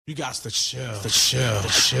You got to chill.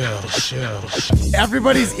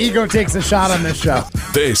 Everybody's ego takes a shot on this show.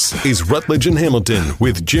 This is Rutledge and Hamilton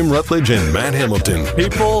with Jim Rutledge and Matt Hamilton.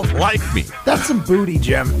 People like me. That's some booty,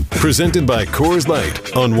 Jim. Presented by Coors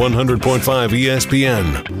Light on 100.5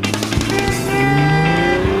 ESPN.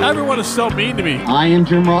 Everyone is so mean to me. I am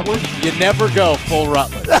Jim Rutledge. You never go full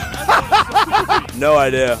Rutledge. No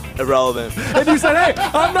idea. Irrelevant. And you said, hey,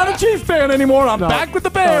 I'm not a Chiefs fan anymore. I'm back with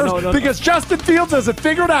the Bears because Justin Fields has it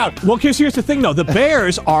figured out. Well, because here's the thing, though. The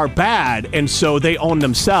Bears are bad, and so they own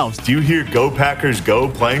themselves. Do you hear Go Packers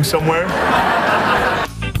Go playing somewhere?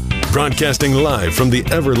 Broadcasting live from the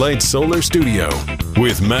Everlight Solar Studio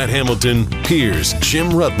with Matt Hamilton, here's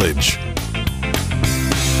Jim Rutledge.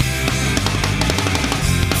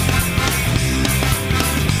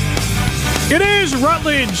 It is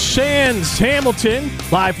Rutledge Sands Hamilton,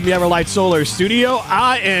 live from the Everlight Solar Studio.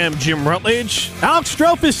 I am Jim Rutledge. Alex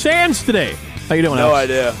Strofe is Sands today. How you doing, No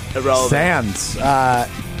Alex? idea. Irrelevant. Sands.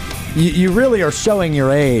 You really are showing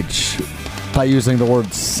your age by using the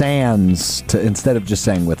word Sands instead of just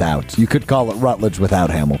saying without. You could call it Rutledge without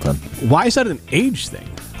Hamilton. Why is that an age thing?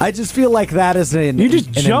 I just feel like that is an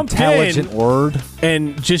jumped intelligent in. word.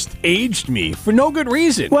 And just aged me for no good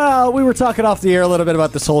reason. Well, we were talking off the air a little bit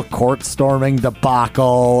about this whole court storming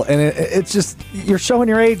debacle, and it's just, you're showing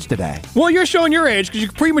your age today. Well, you're showing your age because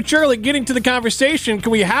you're prematurely getting to the conversation.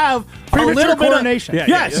 Can we have Premature a little bit coronation. of...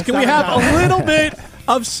 Yes, can we have a little bit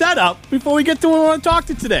of setup before we get to what we want to talk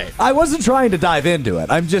to today? I wasn't trying to dive into it.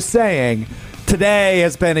 I'm just saying today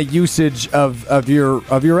has been a usage of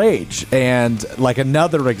your age, and like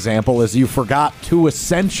another example is you forgot two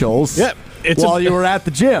essentials while you were at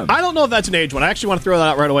the gym. I don't know if that's an age one. I actually want to throw that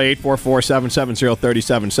out right away.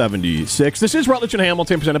 844-770-3776. This is Rutledge and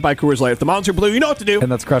Hamilton presented by Coors Light. If the mountains are blue, you know what to do. And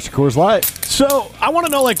that's Crush Coors Light. So I want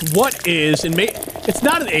to know what is, and it's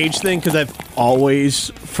not an age thing because I've always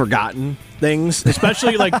forgotten things,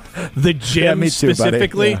 especially like the gym me too,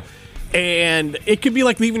 specifically. buddy. Yeah. And it could be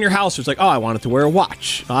like leaving your house. It's like, oh, I wanted to wear a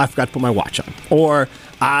watch. Oh, I forgot to put my watch on. Or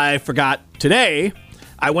I forgot today.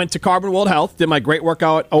 I went to Carbon World Health, did my great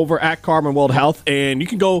workout over at Carbon World Health, and you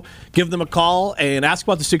can go give them a call and ask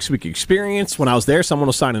about the 6-week experience. When I was there, someone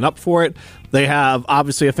was signing up for it. They have,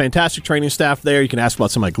 obviously, a fantastic training staff there. You can ask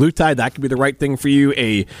about something like glutide. That could be the right thing for you.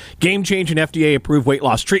 A game-changing FDA-approved weight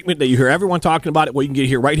loss treatment that you hear everyone talking about it. Well, you can get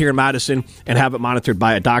here right here in Madison and have it monitored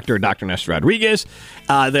by a doctor, Dr. Nestor Rodriguez.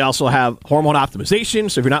 They also have hormone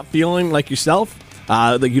optimization, so if you're not feeling like yourself,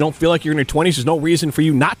 you don't feel like you're in your 20s, there's no reason for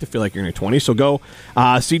you not to feel like you're in your 20s. So go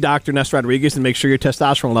see Dr. Nestor Rodriguez and make sure your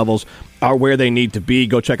testosterone levels are where they need to be.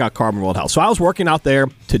 Go check out Carbon World Health. So I was working out there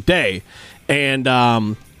today, and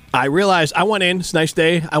I realized I went in. It's a nice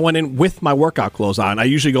day. I went in with my workout clothes on. I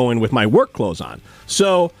usually go in with my work clothes on.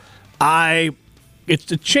 So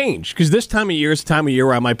it's a change because this time of year is the time of year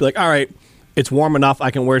where I might be like, all right, it's warm enough.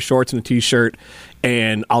 I can wear shorts and a T-shirt,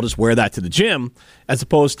 and I'll just wear that to the gym, as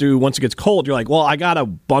opposed to once it gets cold, you're like, well, I got to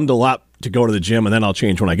bundle up to go to the gym, and then I'll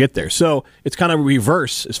change when I get there. So it's kind of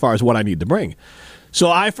reverse as far as what I need to bring.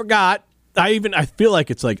 So I forgot. I feel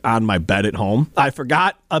like it's like on my bed at home. I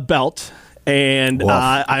forgot a belt, and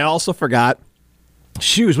I also forgot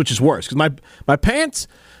shoes, which is worse because my pants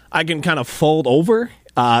I can kind of fold over.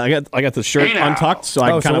 I got the shirt untucked, so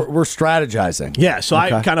I kind of we're strategizing. Yeah, so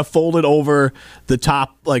okay. I kind of folded over the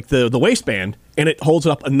top, like the waistband, and it holds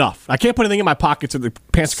it up enough. I can't put anything in my pockets, so the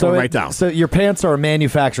pants are coming right down. So your pants are a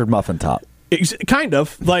manufactured muffin top. Kind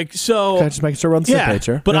of like so. Can I just make sure we're on the same page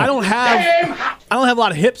here? But yeah. I don't have a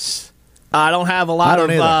lot of hips. I don't have a lot of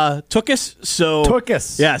tuchus. So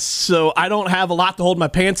tuchus. Yes. So I don't have a lot to hold my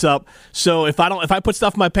pants up. So if I put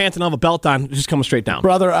stuff in my pants and I have a belt on, it just comes straight down.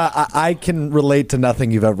 Brother, I can relate to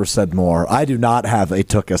nothing you've ever said more. I do not have a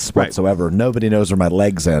tuchus whatsoever. Right. Nobody knows where my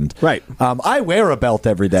legs end. Right. I wear a belt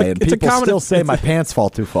every day, and people still say my pants fall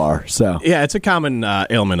too far. So yeah, it's a common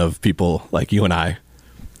ailment of people like you and I.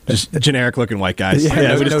 Just generic-looking white guys.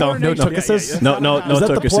 Yeah, we just don't. No tuchuses? No Is that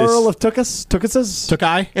tuchuses. the plural of tuchus? Tuchuses?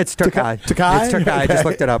 Tukai? It's tukai. Tukai? It's tukai. I just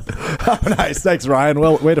looked it up. Oh, nice. Thanks, Ryan.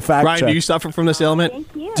 Well, way to fact check. Ryan, do you suffer from this ailment?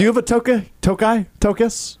 Thank you. Do you have a tuchus?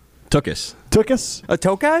 Tuchus. Tuchus? A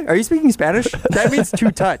tokai? Are you speaking Spanish? That means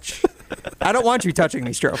to touch. I don't want you touching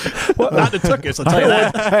me, Stroke. Well, not the tuchus, I'll tell you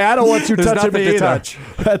that. Hey, I don't want you There's touching me nothing to either. touch.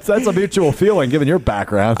 That's a mutual feeling, given your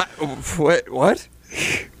background. What?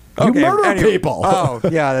 You murder people. Oh,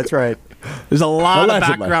 yeah, that's right. There's a lot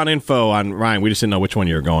Allegedly. of background info on Ryan. We just didn't know which one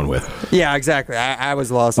you were going with. Yeah, exactly. I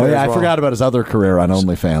was lost. Oh, there yeah, as I well. forgot about his other career on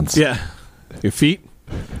OnlyFans. Yeah. Your feet?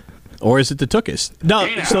 Or is it the tuchus? No,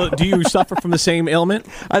 so do you suffer from the same ailment?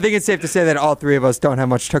 I think it's safe to say that all three of us don't have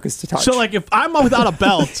much tuchus to touch. So, like, if I'm without a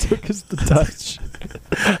belt, Tuchus to touch.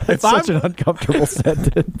 It's such an uncomfortable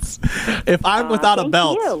sentence. If I'm without a thank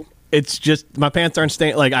belt, you. it's just my pants aren't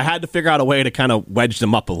staying. Like I had to figure out a way to kind of wedge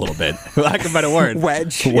them up a little bit, for lack of a better word.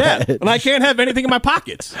 Wedge. Yeah, and I can't have anything in my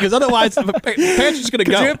pockets because otherwise the pants are just gonna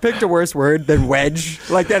Could go. you have picked a worse word than wedge?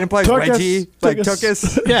 Like that implies Took us. wedgie. Like Took us. took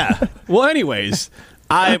us. Yeah. Well, anyways,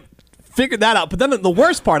 I figured that out. But then the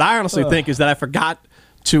worst part, I honestly think, is that I forgot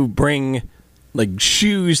to bring like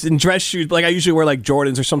shoes and dress shoes. Like I usually wear like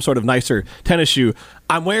Jordans or some sort of nicer tennis shoe.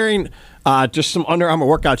 I'm wearing just some Under Armour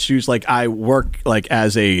workout shoes. Like I work like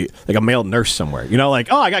as a male nurse somewhere. You know,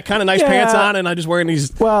 like I got kind of nice pants on, and I'm just wearing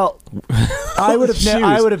these. Well, I would have shoes.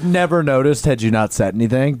 I would have never noticed had you not said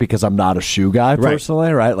anything because I'm not a shoe guy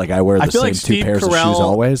personally, right? Like I wear the I feel same like two Steve pairs Carell of shoes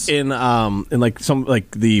always. in like some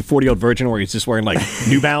like the 40-Year-Old Virgin where he's just wearing like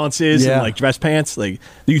New Balances Yeah. and like dress pants. Like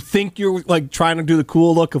you think you're like trying to do the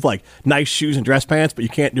cool look of like nice shoes and dress pants, but you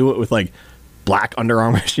can't do it with like black Under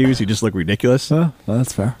Armour shoes. You just look ridiculous. Well,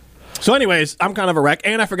 that's fair. So, anyways, I'm kind of a wreck,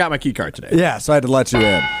 and I forgot my key card today. Yeah, so I had to let you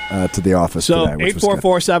in to the office So, today, which was good.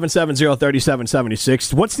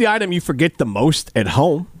 844-770-3776. What's the item you forget the most at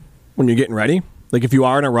home when you're getting ready? Like, if you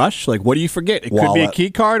are in a rush, like, what do you forget? It could be a Wallet.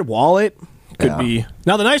 key card, wallet. Could Yeah. be.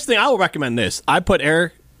 Now, the nice thing, I will recommend this. I put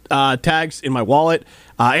air tags in my wallet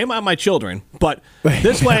and my children, but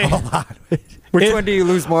this way, Which one do you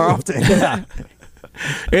lose more often?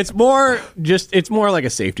 it's more like a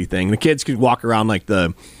safety thing. The kids could walk around like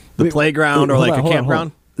the playground or Hold like on, a hold on,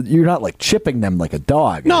 campground. hold on. You're not like chipping them like a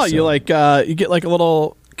dog. No, I you assume. you get like a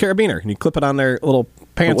little carabiner and you clip it on their little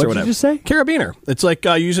pants What or did whatever. you just say? Carabiner. It's like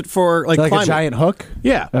use it for like Is that like climbing. a giant hook?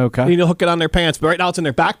 Yeah. Okay. You need to hook it on their pants, but right now it's in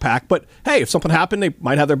their backpack. But hey, if something happened, they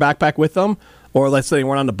might have their backpack with them. Or let's say they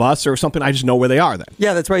weren't on the bus or something. I just know where they are then.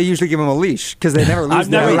 Yeah, that's why you usually give them a leash because they never lose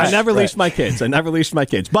their leash. I never leashed my kids. I never leashed my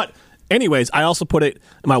kids. But anyways, I also put it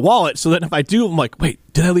in my wallet so that if I do, I'm like, wait,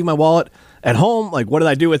 did I leave my wallet at home? Like, what did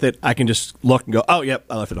I do with it? I can just look and go, oh, yep,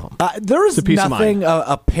 I left it at home. There is It's a peace of nothing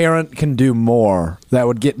a parent can do more that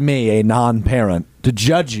would get me, a non-parent, to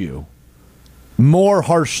judge you more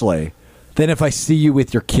harshly than if I see you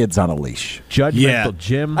with your kids on a leash. Judgmental Yeah.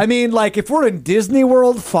 Jim. I mean, like, if we're in Disney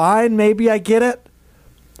World, fine, maybe I get it.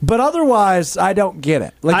 But otherwise, I don't get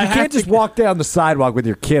it. Like, I you have can't to- just walk down the sidewalk with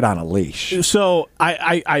your kid on a leash. So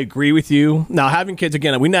I agree with you. Now, having kids,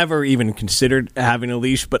 again, we never even considered having a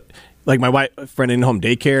leash, but like my wife, friend in-home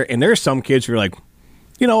daycare, and there are some kids who are like,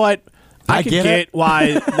 you know what? I could get get it.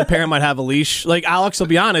 why the parent might have a leash. Like, Alex, I'll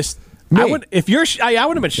be honest. Me. I would have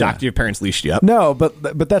been shocked if your parents leashed you up. No, but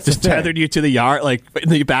that's Just the thing. tethered you to the yard, like in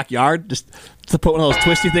the backyard, just to put one of those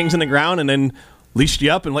twisty things in the ground and then leashed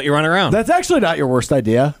you up and let you run around. That's actually not your worst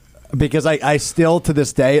idea because I still, to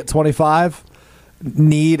this day at 25,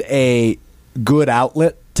 need a good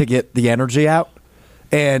outlet to get the energy out.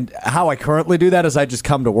 And how I currently do that is I just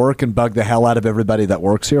come to work and bug the hell out of everybody that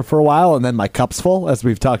works here for a while, and then my cup's full, as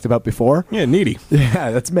we've talked about before. Yeah, needy.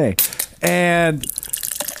 Yeah, that's me. And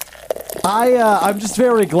I'm just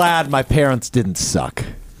very glad my parents didn't suck,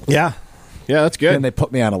 Yeah. Yeah, that's good. and they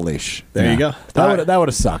put me on a leash. There you go. That would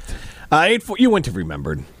have sucked. 8-4, you wouldn't have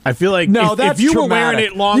remembered. I feel like No, if that's you traumatic. were wearing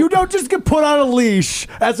it long. You don't just get put on a leash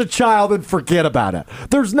as a child and forget about it.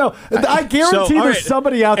 There's no. I guarantee all there's right,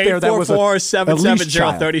 somebody out there that was a leash child.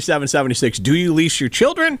 844-770-3776. Do you leash your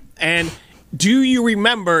children? And do you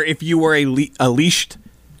remember if you were a leashed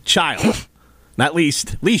child? Not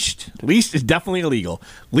leased. Leashed. Leashed is definitely illegal.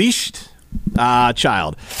 Leashed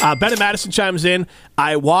child. Ben in Madison chimes in.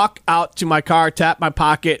 I walk out to my car, tap my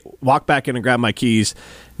pocket, walk back in and grab my keys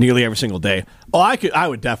nearly every single day. Oh, I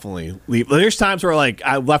would definitely leave. There's times where like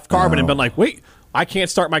I left Carbon and been like, wait, I can't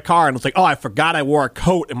start my car, and it's like, oh, I forgot I wore a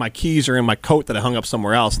coat and my keys are in my coat that I hung up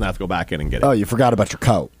somewhere else, and I have to go back in and get it. Oh, you forgot about your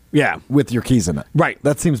coat. Yeah. With your keys in it. Right.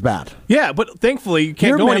 That seems bad. Yeah, but thankfully you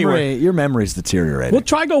can't go anywhere. Your memory's deteriorating. Well,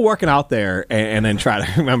 try go working out there and then try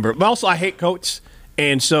to remember. But also, I hate coats,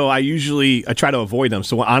 and so I try to avoid them.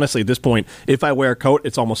 So honestly, at this point, if I wear a coat,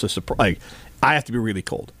 it's almost a surprise. Like, I have to be really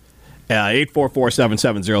cold.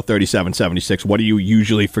 844-770-3776. What do you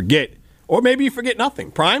usually forget? Or maybe you forget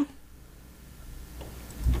nothing. Prime?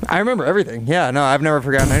 I remember everything. Yeah, no, I've never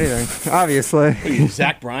forgotten anything. Obviously.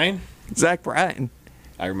 Zach Bryan? Zach Bryan.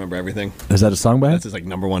 I remember everything. Is that a song by That's his like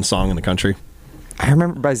 #1 song in the country. I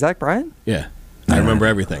remember by Zach Bryan? Yeah. I remember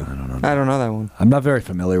everything. I don't know that one. I'm not very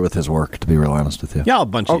familiar with his work, to be real honest with you. Yeah, a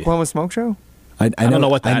bunch of Oklahoma Smoke Show? I don't know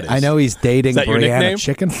what that I is. know he's dating Is that your Brianna nickname?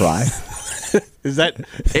 Chicken Fry. Is that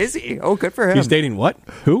Is he? Oh, good for him. he's dating what?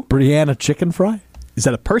 Who? Brianna Chicken Fry? Is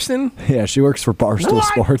that a person? Yeah, she works for Barstool What?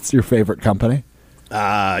 Sports, your favorite company.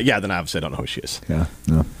 Yeah, then obviously I don't know who she is. Yeah,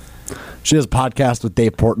 no. She has a podcast with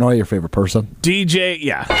Dave Portnoy, your favorite person. DJ,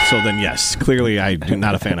 yeah. So then, yes, clearly I'm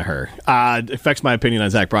not a fan of her. It affects my opinion on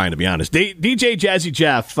Zach Bryan, to be honest. DJ Jazzy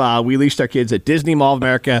Jeff, we leashed our kids at Disney Mall of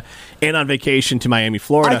America and on vacation to Miami,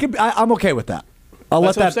 Florida. I'm okay with that. I'll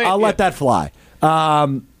let that fly.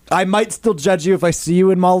 I might still judge you if I see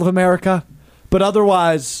you in Mall of America, but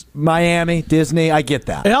otherwise, Miami, Disney, I get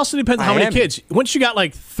that. It also depends on how many kids. Once you got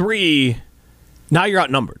like 3, now you're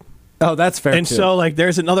outnumbered. Oh, that's fair. And too. so, like,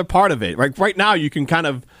 there's another part of it. Right now, you can kind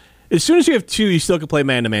of, as soon as you have 2, you still can play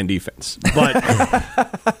man-to-man defense. But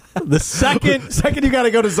the second you got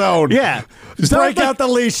to go to zone. Yeah. Break out the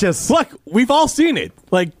leashes. Look, we've all seen it.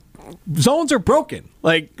 Like, zones are broken.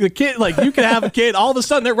 Like, the kid, like, you can have a kid, all of a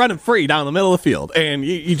sudden they're running free down the middle of the field. And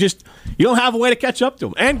you don't have a way to catch up to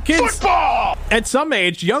them. And kids, football! At some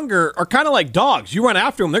age, younger, are kind of like dogs. You run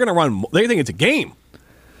after them, they're going to run, they think it's a game.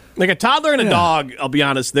 Like a toddler and a dog, I'll be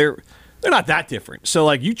honest, they're not that different. So,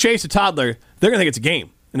 like, you chase a toddler, they're going to think it's a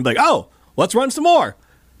game. And they'll be like, oh, let's run some more.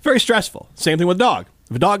 Very stressful. Same thing with a dog.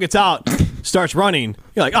 If a dog gets out, starts running,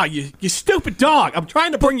 you're like, oh, you stupid dog. I'm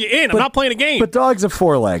trying to bring you in. I'm not playing a game. But dogs have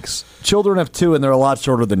 4 legs. Children have 2, and they're a lot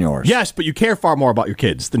shorter than yours. Yes, but you care far more about your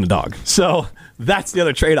kids than a dog. So that's the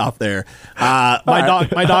other trade-off there. My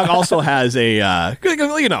dog also has a, I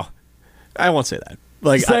won't say that.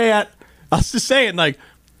 Like, say it. I was just saying, like,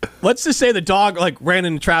 let's just say the dog like ran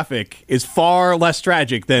into traffic is far less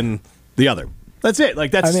tragic than the other. That's it. Like,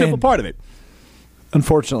 that's a simple part of it.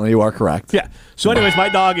 Unfortunately, you are correct. Yeah. So, anyways, my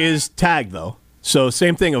dog is tagged though. So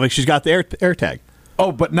same thing. Like, she's got the air tag.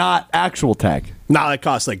 Oh, but not actual tag. No, that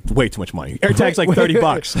costs like way too much money. Air tag's like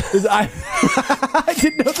 $30. I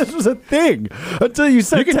didn't know this was a thing until you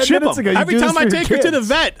said 10 minutes ago. Every time I take her to the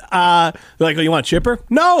vet, they're like, oh, you want a chipper?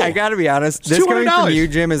 No. I got to be honest. This coming from you,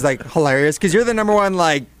 Jim, is like hilarious because you're the number one,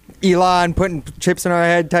 like, Elon putting chips in our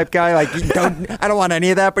head type guy. Like, I don't want any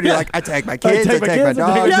of that, but you're like, I tag my kids, I tag my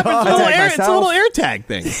dog. Yeah, but it's a little air tag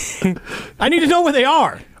thing. I need to know where they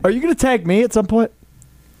are. Are you going to tag me at some point?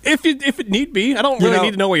 If it need be. I don't really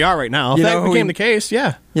need to know where you are right now. If that became the case,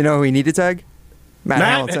 yeah. You know who we need to tag? Matt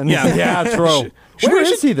Hamilton. Yeah, true. Where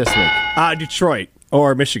is he this week? Detroit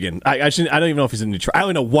or Michigan. I don't even know if he's in Detroit. I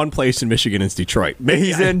only know one place in Michigan is Detroit. Maybe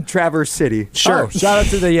he's in Traverse City. Sure. Oh, shout out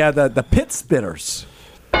to the Pit Spitters.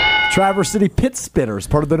 Traverse City Pit Spitters,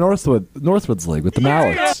 part of the Northwoods League with the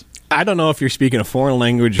Mallards. I don't know if you're speaking a foreign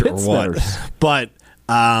language or what, but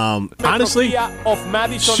honestly, of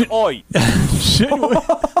Madison Oil.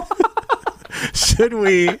 Should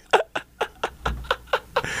we?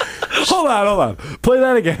 Hold on. Play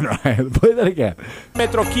that again, Ryan. Play that again.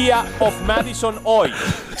 Metro Kia of Madison Oil.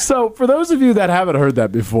 So, for those of you that haven't heard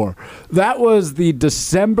that before, that was the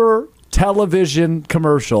December television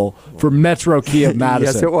commercial for Metro Kia of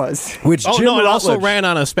Madison. Yes, it was. Which it also ran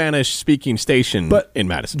on a Spanish-speaking station in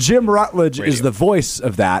Madison. Jim Rutledge is the voice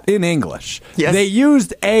of that in English. Yes. They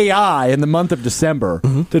used AI in the month of December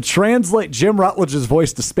to translate Jim Rutledge's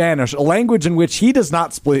voice to Spanish, a language in which he does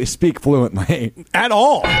not speak fluently. At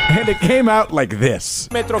all. And it came out like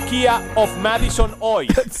this. Metro Kia of Madison Oil.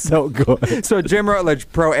 That's so good. So Jim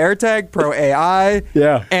Rutledge, pro AirTag, pro AI,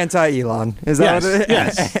 anti-Elon. Is that what it is?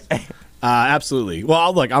 Yes. Absolutely.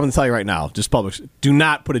 Well, look, I'm going to tell you right now, just public, do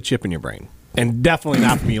not put a chip in your brain. And definitely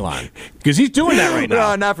not from Elon. Because he's doing that right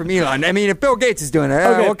now. No, not from Elon. I mean, if Bill Gates is doing it,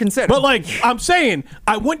 we'll consider. But, like, I'm saying,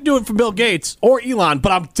 I wouldn't do it from Bill Gates or Elon,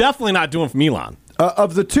 but I'm definitely not doing it from Elon.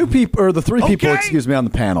 Of the 2 people, or the 3 people, on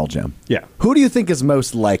the panel, Jim. Yeah. Who do you think is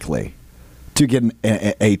most likely to get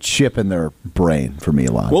a chip in their brain from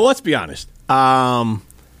Elon? Well, let's be honest.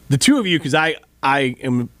 The 2 of you, because I am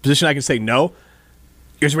in a position I can say no.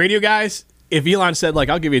 Here's radio guys. If Elon said, like,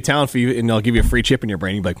 I'll give you a talent fee and I'll give you a free chip in your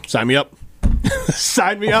brain, you'd be like, sign me up.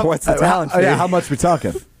 Sign me up. What's the talent fee? Yeah, how much we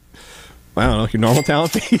talking? I don't know, your normal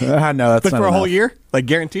talent fee. I know that's but not for enough. a whole year, like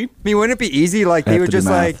guaranteed. I mean, wouldn't it be easy? Like he would just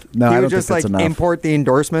import the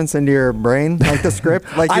endorsements into your brain, like the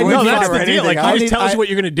script. Like I know that's the deal. Like he just tells you what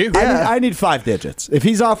you're going to do. I need 5 digits. If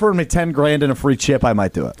he's offering me $10,000 and a free chip, I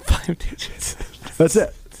might do it. 5 digits. That's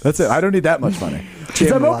it. I don't need that much money.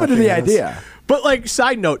 Because I'm open to the idea. But, like,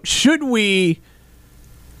 side note, should we?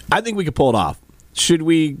 I think we could pull it off. Should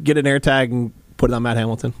we get an AirTag and put it on Matt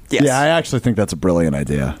Hamilton? Yes. Yeah, I actually think that's a brilliant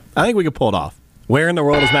idea. I think we could pull it off. Where in the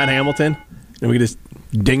world is Matt Hamilton? And we could just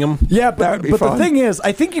ding him. Yeah, but the thing is,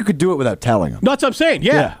 I think you could do it without telling him. That's what I'm saying.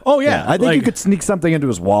 Yeah. Oh, yeah. I think you could sneak something into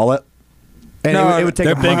his wallet. And No, it would take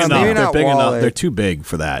They're a big month. enough. Maybe They're not big enough. wallet. They're too big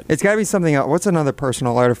for that. It's got to be something else. What's another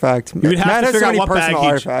personal artifact? You would have Matt to has figure so out many what personal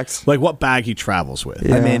bag artifacts. what bag he travels with.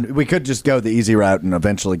 Yeah. I mean, we could just go the easy route and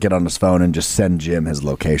eventually get on his phone and just send Jim his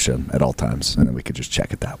location at all times, and then we could just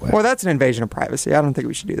check it that way. Well, that's an invasion of privacy. I don't think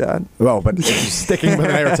we should do that. Well, but sticking with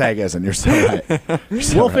an AirTag isn't. You're so right.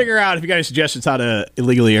 We'll figure out if you got any suggestions how to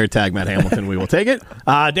illegally AirTag Matt Hamilton. We will take it.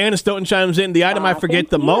 Dan Stoughton chimes in. The item I forget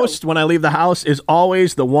the most when I leave the house is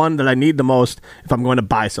always the one that I need the most if I'm going to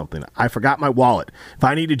buy something. I forgot my wallet. If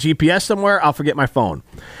I need a GPS somewhere, I'll forget my phone.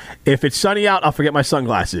 If it's sunny out, I'll forget my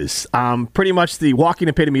sunglasses. Pretty much the walking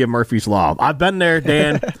epitome of Murphy's Law. I've been there,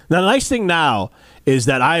 Dan. The nice thing now is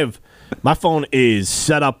that my phone is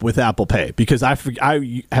set up with Apple Pay because I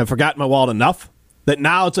have forgotten my wallet enough that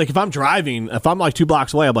now it's like if I'm driving, if I'm like 2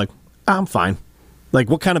 blocks away, I'm like, I'm fine. Like,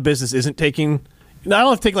 what kind of business isn't taking? I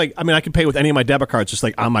don't have to take I can pay with any of my debit cards just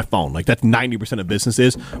like on my phone. Like that's 90% of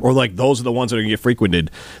businesses, or like those are the ones that are going to get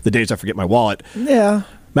frequented the days I forget my wallet. Yeah.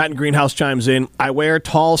 Matt in Greenhouse chimes in. I wear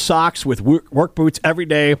tall socks with work boots every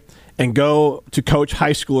day and go to coach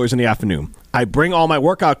high schoolers in the afternoon. I bring all my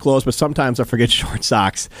workout clothes, but sometimes I forget short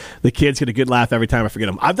socks. The kids get a good laugh every time I forget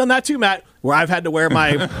them. I've done that too, Matt, where I've had to wear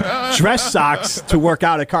my dress socks to work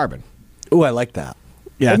out at Carbon. Ooh, I like that.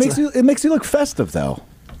 Yeah, it makes you look festive, though.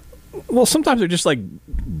 Well, sometimes they're just like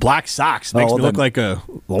black socks. It makes me look like a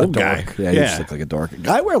old guy. Yeah, you just look like a dork.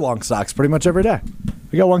 I wear long socks pretty much every day.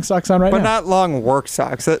 You got long socks on right But now? not long work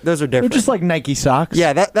socks. Those are They're different. just like Nike socks.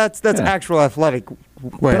 Yeah, that's actual athletic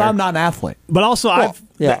wear. But I'm not an athlete. But also,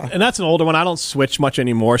 yeah. and that's an older one. I don't switch much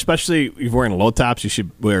anymore, especially if you're wearing low tops. You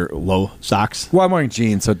should wear low socks. Well, I'm wearing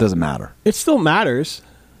jeans, so it doesn't matter. It still matters.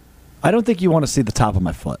 I don't think you want to see the top of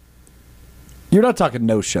my foot. You're not talking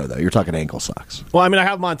no-show, though. You're talking ankle socks. Well, I mean, I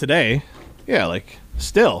have them on today. Yeah, like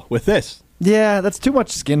still with this. Yeah, that's too much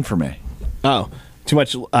skin for me. Oh, too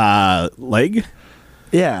much leg.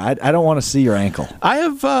 Yeah, I don't want to see your ankle. I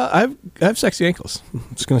have sexy ankles.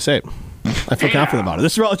 I'm just gonna say it. I feel confident about it.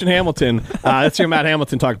 This is Rutledge and Hamilton. Let's hear Matt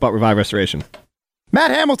Hamilton talk about Revive Restoration.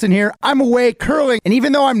 Matt Hamilton here. I'm away curling, and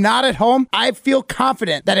even though I'm not at home, I feel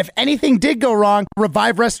confident that if anything did go wrong,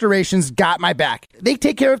 Revive Restoration's got my back. They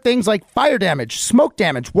take care of things like fire damage, smoke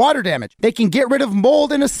damage, water damage. They can get rid of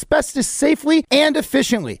mold and asbestos safely and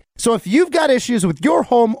efficiently. So if you've got issues with your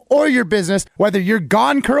home or your business, whether you're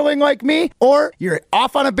gone curling like me, or you're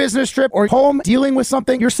off on a business trip or home dealing with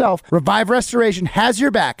something yourself, Revive Restoration has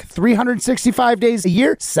your back 365 days a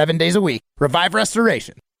year, 7 days a week. Revive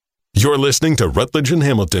Restoration. You're listening to Rutledge and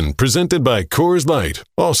Hamilton, presented by Coors Light.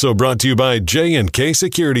 Also brought to you by J&K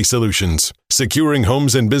Security Solutions, securing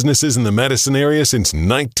homes and businesses in the Madison area since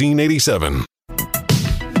 1987.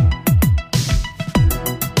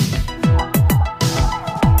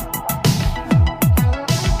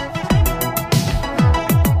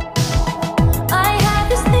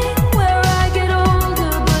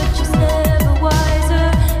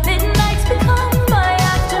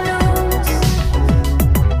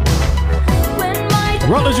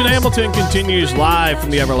 Rutledge and Hamilton continues live from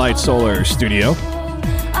the Everlight Solar Studio.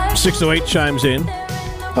 608 chimes in.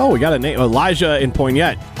 Oh, we got a name. Elijah in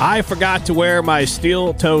Poignette. I forgot to wear my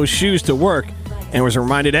steel-toe shoes to work and was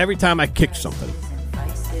reminded every time I kicked something.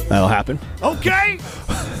 That'll happen. Okay.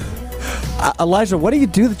 Elijah, what do you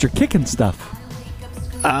do that you're kicking stuff?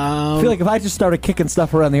 I feel like if I just started kicking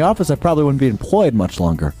stuff around the office, I probably wouldn't be employed much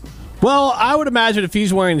longer. Well, I would imagine if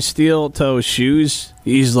he's wearing steel-toe shoes,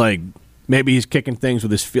 he's like... Maybe he's kicking things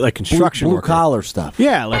with his feet, like construction blue worker. collar stuff.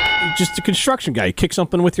 Yeah, like just a construction guy. You kick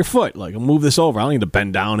something with your foot. Like, I'll move this over. I don't need to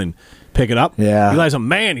bend down and pick it up. Yeah. Eli's a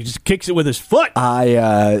man. He just kicks it with his foot.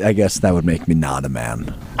 I guess that would make me not a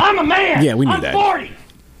man. I'm a man. Yeah, we knew I'm that. 40.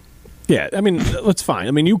 Yeah, I mean, that's fine.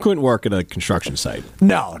 I mean, you couldn't work at a construction site.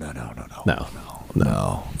 No.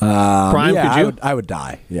 Brian, yeah, could you? I would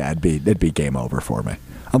die. Yeah, it'd be game over for me.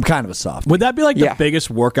 I'm kind of a soft. Would that be like the biggest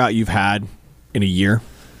workout you've had in a year?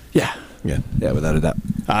 Yeah. Yeah, without a doubt.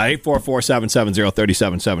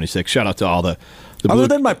 844-770-3776. Shout out to all the other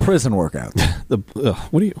than my prison workout. What?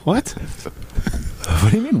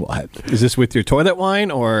 What do you mean? What is this with your toilet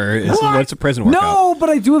wine or what's a prison workout? No,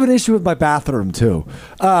 but I do have an issue with my bathroom too.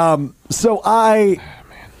 So I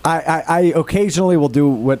occasionally will do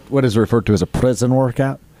what is referred to as a prison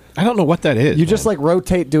workout. I don't know what that is. You just like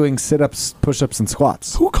rotate doing sit-ups, push-ups, and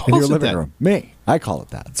squats. Who calls in your it living that? room? Me. I call it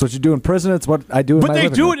that. It's what you do in prison. It's what I do in my living room. But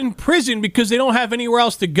they do it in prison because they don't have anywhere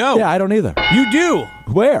else to go. Yeah, I don't either. You do.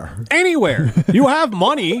 Where? Anywhere. You have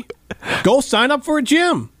money. Go sign up for a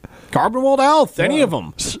gym. Carbon World Health. Any of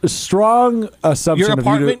them. strong assumption Your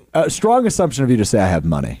apartment? strong assumption of you to say I have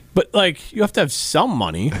money. But, like, you have to have some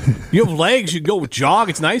money. You have legs. You go jog.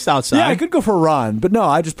 It's nice outside. Yeah, I could go for a run, but no,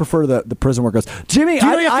 I just prefer the prison workouts. Jimmy, Do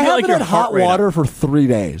you know you have to I get, like, haven't your had heart hot rate water for 3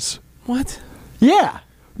 days. What? Yeah.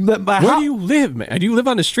 Where do you live, man? Do you live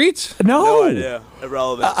on the streets? No. No idea.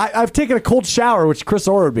 Irrelevant. I've taken a cold shower, which Chris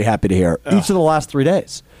Orr would be happy to hear, each of the last 3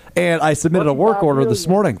 days. And I submitted a work order this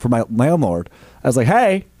morning for my landlord. I was like,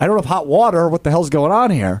 hey, I don't have hot water. What the hell's going on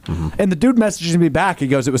here? And the dude messages me back. He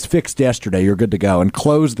goes, it was fixed yesterday. You're good to go. And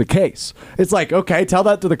closed the case. It's like, okay, tell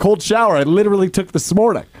that to the cold shower I literally took this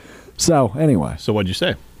morning. So, anyway. So what'd you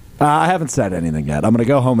say? I haven't said anything yet. I'm going to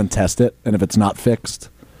go home and test it. And if it's not fixed,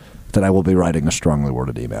 then I will be writing a strongly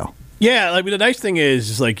worded email. Yeah, like the nice thing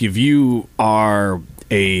is like if you are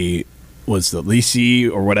the leasee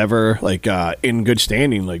or whatever, like in good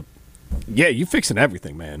standing, like yeah, you fixing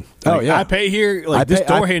everything, man. Like, oh yeah, I pay here. Like this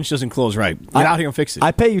door hinge doesn't close right. Get out here and fix it.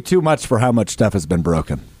 I pay you too much for how much stuff has been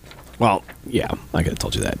broken. Well, yeah, I could have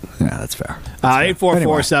told you that. Yeah, that's fair.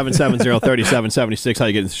 844-770-3776. How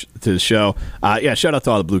you get to the show? Yeah, shout out to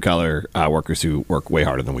all the blue collar workers who work way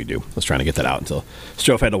harder than we do. I was trying to get that out until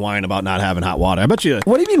Strofe had to whine about not having hot water. I bet you.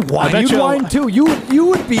 What do you mean whine? You'd whine too. You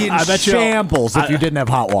would be in shambles if you didn't have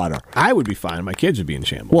hot water. I would be fine. My kids would be in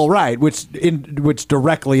shambles. Well, right, which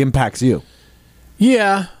directly impacts you.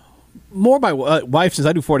 Yeah. More my wife, since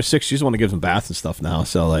I do 4 to 6, she's the one that gives them baths and stuff now.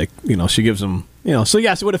 So, like, she gives them, So,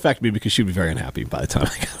 yes, it would affect me because she'd be very unhappy by the time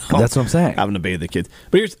I got home. That's what I'm saying. Having to bathe the kids.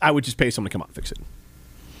 But I would just pay someone to come out and fix it.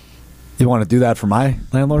 You want to do that for my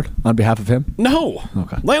landlord on behalf of him? No.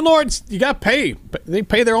 Okay. Landlords, you got to pay. They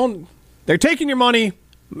pay their own. They're taking your money.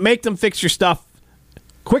 Make them fix your stuff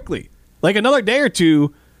quickly. Like another day or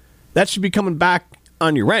two, that should be coming back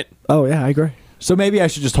on your rent. Oh, yeah, I agree. So maybe I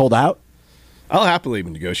should just hold out? I'll happily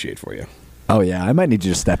even negotiate for you. Oh, yeah. I might need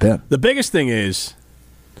you to step in. The biggest thing is,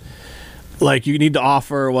 like, you need to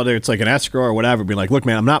offer, whether it's like an escrow or whatever, be like, look,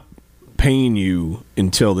 man, I'm not paying you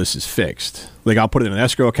until this is fixed. Like, I'll put it in an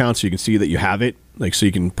escrow account so you can see that you have it. Like, so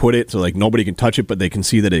you can put it so, like, nobody can touch it, but they can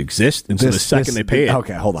see that it exists. And so the second they pay it.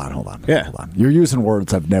 Okay, hold on. Yeah. Hold on. You're using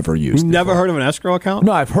words I've never used. You've never heard of an escrow account?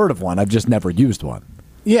 No, I've heard of one. I've just never used one.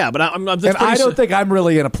 Yeah, but I'm just and I don't think I'm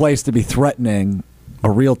really in a place to be threatening a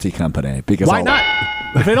realty company because why not?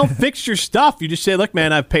 If they don't fix your stuff, you just say, "Look,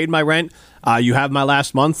 man, I've paid my rent. You have my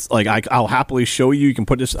last month. Like, I'll happily show you. You can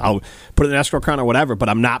put this. I'll put it in an escrow account or whatever. But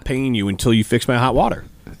I'm not paying you until you fix my hot water."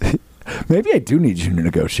 Maybe I do need you to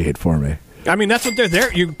negotiate for me. I mean, that's what they're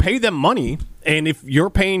there. You pay them money, and if you're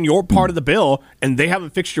paying your part of the bill and they haven't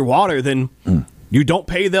fixed your water, then you don't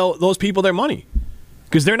pay those people their money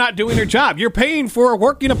because they're not doing their job. You're paying for a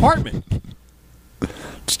working apartment.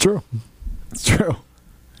 It's true. It's true.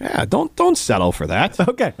 Yeah, don't settle for that.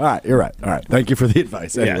 Okay. All right. You're right. All right. Thank you for the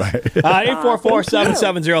advice. Anyway.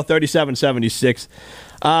 844-770-3776.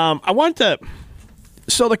 I want to...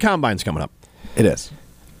 So the Combine's coming up. It is.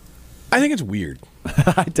 I think it's weird.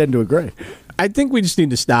 I tend to agree. I think we just need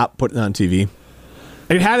to stop putting it on TV.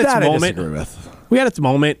 It had its moment. I disagree with. We had its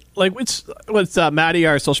moment. Like, what's Maddie,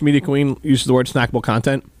 our social media queen, uses the word snackable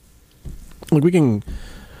content. Like, we can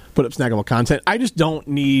put up snackable content. I just don't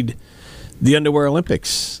need the Underwear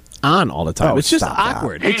Olympics on all the time. It's just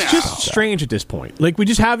awkward. It's just strange at this point. Like, we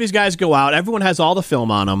just have these guys go out. Everyone has all the film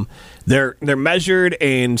on them. They're measured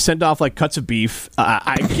and sent off like cuts of beef.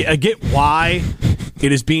 I get why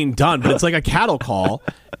it is being done, but it's like a cattle call.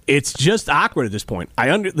 It's just awkward at this point.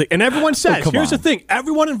 And everyone says, here's the thing.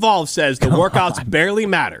 Everyone involved says the workouts barely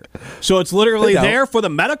matter. So it's literally there for the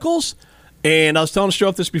medicals. And I was telling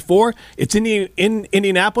Strofe this before. It's in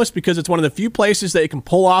Indianapolis because it's one of the few places that you can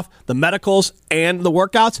pull off the medicals and the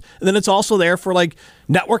workouts. And then it's also there for like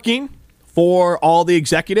networking for all the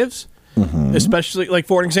executives, especially like,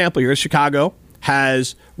 for an example, here in Chicago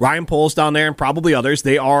has Ryan Poles down there and probably others.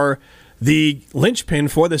 They are the linchpin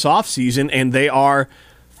for this offseason, and they are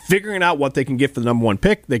figuring out what they can get for the number one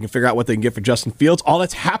pick. They can figure out what they can get for Justin Fields. All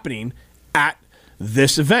that's happening at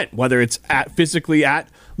this event, whether it's physically at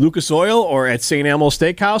Lucas Oil or at St. Elmo's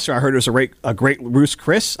Steakhouse, or I heard it was a great Ruth's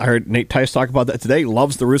Chris. I heard Nate Tice talk about that today.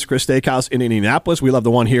 Loves the Ruth's Chris Steakhouse in Indianapolis. We love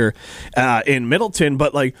the one here in Middleton.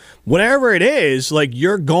 But like, whatever it is, like,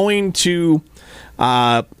 you're going to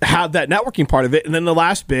have that networking part of it, and then the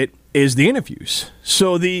last bit is the interviews.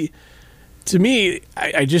 So to me,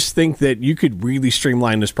 I just think that you could really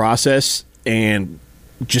streamline this process and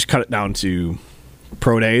just cut it down to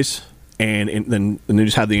pro days. And then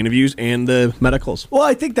just have the interviews and the medicals. Well,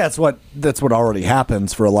 I think that's what already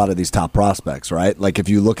happens for a lot of these top prospects, right? Like, if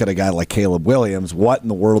you look at a guy like Caleb Williams, what in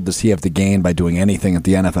the world does he have to gain by doing anything at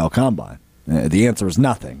the NFL Combine? The answer is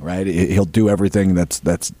nothing, right? He'll do everything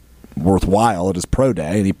that's worthwhile at his pro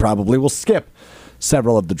day, and he probably will skip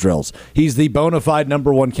several of the drills. He's the bona fide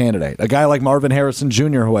number one candidate. A guy like Marvin Harrison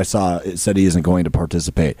Jr., who I saw, said he isn't going to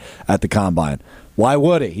participate at the Combine. Why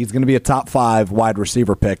would he? He's going to be a top 5 wide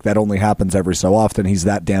receiver pick. That only happens every so often. He's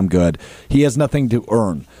that damn good. He has nothing to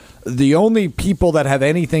earn. The only people that have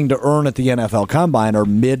anything to earn at the NFL Combine are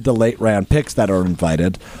mid to late round picks that are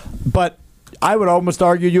invited. But I would almost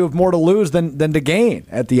argue you have more to lose than to gain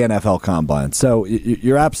at the NFL Combine. So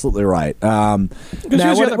you're absolutely right. Now, when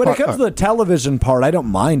it comes to the television part, I don't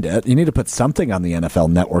mind it. You need to put something on the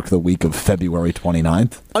NFL Network the week of February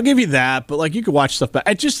 29th. I'll give you that, but like you could watch stuff back.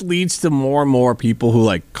 It just leads to more and more people who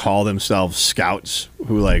like call themselves scouts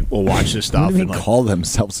who like will watch this stuff. What do you mean and like, call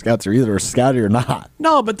themselves scouts? You're either a scout or you're not.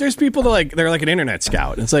 No, but there's people that they're like an internet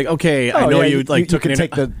scout. It's like, okay, I know you like took you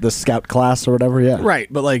take the scout class or whatever. Yeah, right.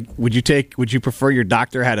 But like, would you prefer your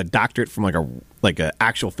doctor had a doctorate from like a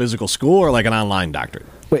actual physical school or like an online doctorate?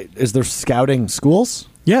 Wait, is there scouting schools?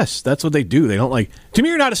 Yes, that's what they do. They don't like. To me,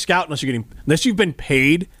 you're not a scout unless you've been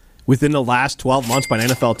paid within the last 12 months by an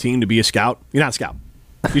NFL team to be a scout. You're not a scout.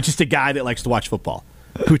 You're just a guy that likes to watch football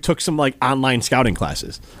who took some like online scouting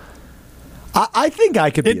classes. I think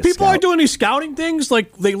I could be a people scout. are doing these scouting things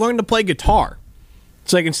like they learn to play guitar.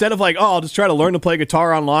 It's like instead of like, oh, I'll just try to learn to play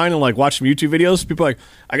guitar online and like watch some YouTube videos, people are like,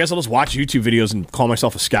 I guess I'll just watch YouTube videos and call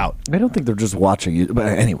myself a scout. I don't think they're just watching you, but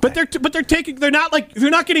anyway. But they're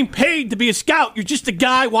not getting paid to be a scout. You're just a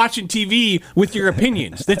guy watching TV with your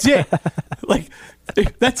opinions. That's it.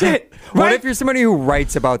 That's it. Right? What if you're somebody who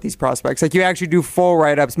writes about these prospects? Like you actually do full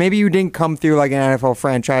write-ups. Maybe you didn't come through like an NFL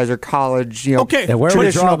franchise or college, Okay. And where are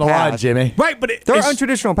we drawing the line, Jimmy? Right, but there are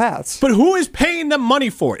untraditional paths. But who is paying them money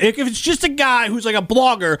for it? If it's just a guy who's like a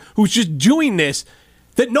blogger who's just doing this,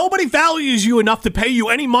 that nobody values you enough to pay you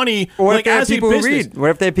any money like as a business. What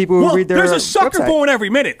if they have people who read their there's a sucker website? born every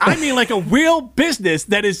minute. I mean like a real business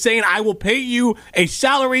that is saying I will pay you a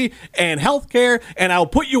salary and health care and I will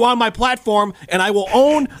put you on my platform and I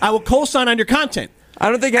will co-sign on your content. I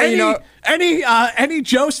don't think any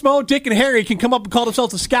Joe Smo, Dick, and Harry can come up and call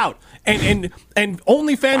themselves a scout and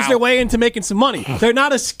OnlyFans their way into making some money. They're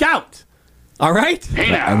not a scout. All right?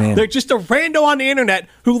 I mean, they're just a rando on the internet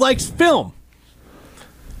who likes film.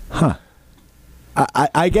 Huh.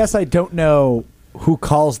 I guess I don't know who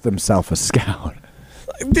calls themselves a scout.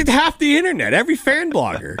 Half the internet, every fan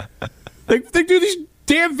blogger. They do these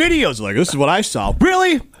damn videos like, this is what I saw.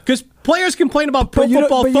 Really? Because players complain about Pro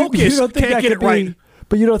Football Focus can't get it right.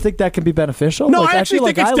 But you don't think that can be beneficial? No, I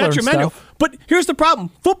actually think it's detrimental. But here's the problem.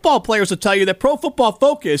 Football players will tell you that Pro Football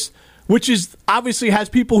Focus, which is obviously has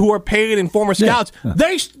people who are paid and former scouts,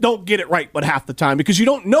 they don't get it right but half the time because you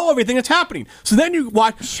don't know everything that's happening. So then you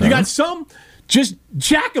watch, you got some just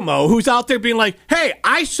Giacomo who's out there being like, hey,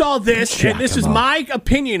 I saw this and this is my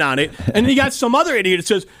opinion on it. And then you got some other idiot that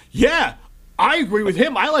says, yeah, I agree with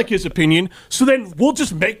him. I like his opinion. So then we'll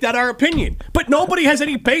just make that our opinion. But nobody has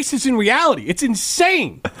any basis in reality. It's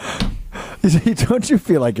insane. Don't you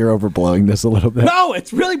feel like you're overblowing this a little bit? No,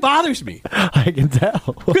 it really bothers me. I can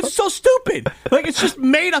tell. Because it's so stupid. Like, it's just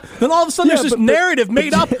made up. Then all of a sudden there's this narrative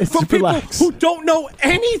made up from people who don't know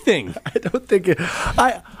anything. I don't think it...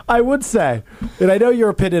 I would say, and I know your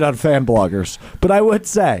opinion on fan bloggers, but I would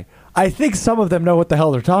say, I think some of them know what the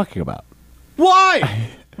hell they're talking about. Why?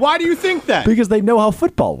 Why do you think that? Because they know how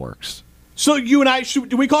football works. So you and I,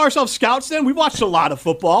 do we call ourselves scouts then? We watched a lot of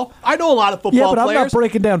football. I know a lot of football players. Yeah, but I'm not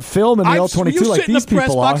breaking down film in the L22 like these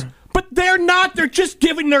people are. But they're not. They're just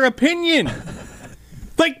giving their opinion.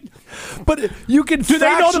 Like, but you can do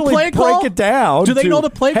they know the play call? Break it down. Do they know the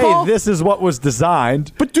play call? Hey, this is what was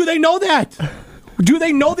designed. But do they know that? Do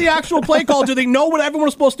they know the actual play call? Do they know what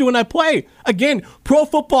everyone's supposed to do in that play? Again, Pro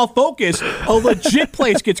Football Focus, a legit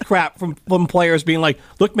place gets crap from players being like,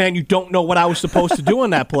 look, man, you don't know what I was supposed to do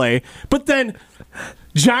in that play. But then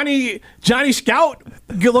Johnny Scout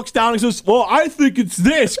looks down and says, well, I think it's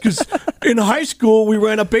this because in high school we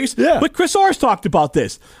ran a base. Yeah. But Chris Orr's talked about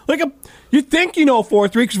this. Like, you think you know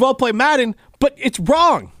 4-3 because you've all played Madden, but it's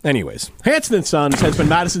wrong. Anyways, Hanson & Sons has been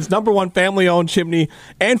Madison's #1 family-owned chimney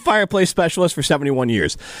and fireplace specialist for 71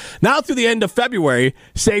 years. Now through the end of February,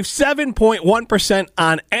 save 7.1%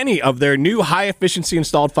 on any of their new high-efficiency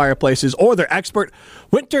installed fireplaces or their expert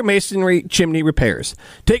winter masonry chimney repairs.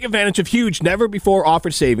 Take advantage of huge,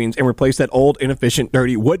 never-before-offered savings and replace that old, inefficient,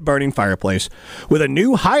 dirty, wood-burning fireplace with a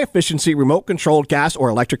new high-efficiency remote-controlled gas or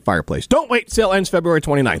electric fireplace. Don't wait. Sale ends February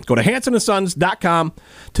 29th. Go to HansonandSons.com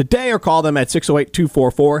today or call them at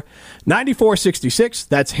 608-244-9466.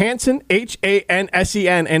 That's Hanson,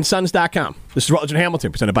 Hansen, and Sons.com. This is Rutledge and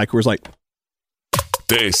Hamilton, presented by Coors Light.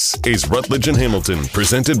 This is Rutledge and Hamilton,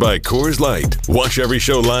 presented by Coors Light. Watch every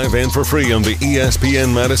show live and for free on the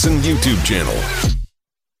ESPN Madison YouTube channel.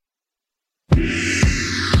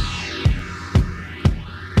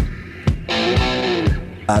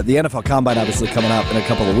 The NFL Combine obviously coming up in a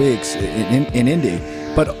couple of weeks in Indy,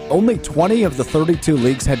 but only 20 of the 32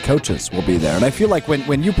 leagues' head coaches will be there. And I feel like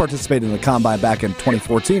when you participated in the Combine back in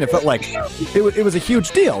 2014, it felt like it was a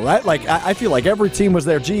huge deal, right? Like I feel like every team was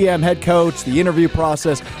there, GM, head coach, the interview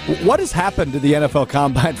process. What has happened to the NFL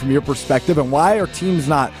Combine from your perspective, and why are teams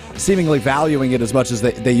not seemingly valuing it as much as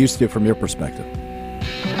they used to from your perspective?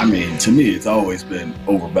 I mean, to me, it's always been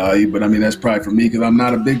overvalued, but I mean, that's probably for me because I'm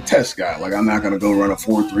not a big test guy. Like, I'm not going to go run a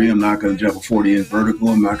 4.3. I'm not going to jump a 40-inch vertical.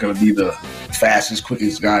 I'm not going to be the fastest,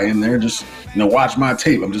 quickest guy in there. Just, watch my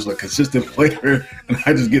tape. I'm just a consistent player, and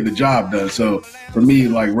I just get the job done. So for me,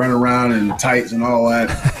 like, running around in tights and all that,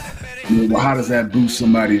 how does that boost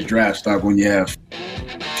somebody's draft stock when you have,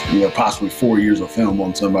 possibly 4 years of film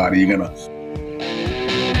on somebody? You're going to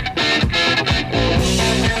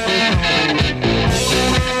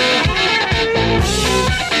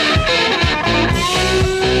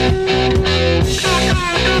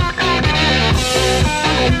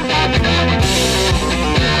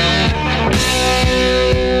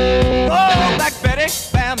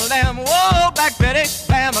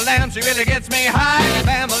She really gets me high.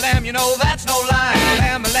 Bam-a-lam, that's no lie.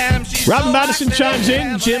 Bam-a-lam, she's Robin Madison chimes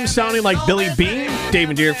in. Jim sounding like Billy Bean.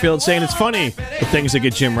 David Deerfield saying it's funny, the things that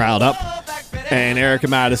get Jim riled up. And Erica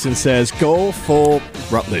Madison says, go full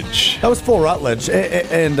Rutledge. That was full Rutledge.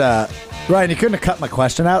 And Ryan, you couldn't have cut my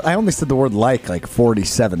question out. I only said the word like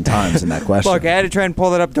 47 times in that question. Look, I had to try and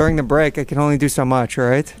pull that up during the break. I can only do so much, all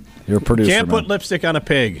right? You're a producer. Can't put lipstick on a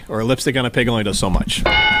pig, or lipstick on a pig only does so much.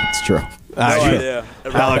 It's true. No idea.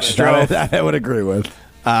 Alex Stroh. I would agree with.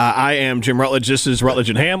 I am Jim Rutledge. This is Rutledge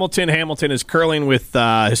and Hamilton. Hamilton is curling with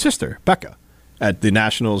his sister, Becca, at the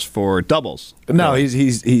Nationals for doubles. No,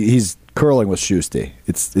 he's curling with Schusty.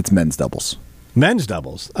 It's men's doubles. Men's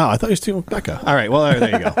doubles? Oh, I thought he was teaming with Becca. All right, well, there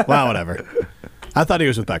you go. Well, whatever. I thought he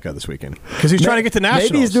was with Becca this weekend because he's trying to get to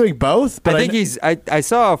Nationals. Maybe he's doing both. But I think I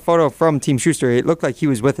saw a photo from Team Schuster. It looked like he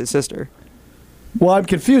was with his sister. Well, I'm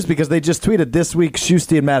confused because they just tweeted this week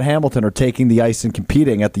Schusty and Matt Hamilton are taking the ice and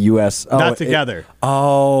competing at the U.S. Not together.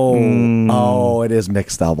 It is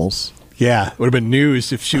mixed doubles. Yeah, it would have been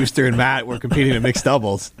news if Schuster and Matt were competing in mixed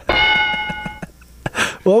doubles.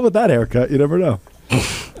 Well, with that haircut, you never know.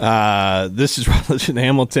 This is Rutledge and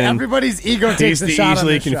Hamilton. Everybody's ego takes a shot on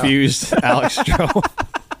this easily confused Alex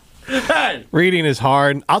Stroh. Reading is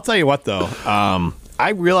hard. I'll tell you what, though. I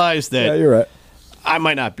realized that you're right. I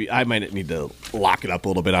might need to lock it up a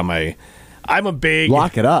little bit on my. I'm a big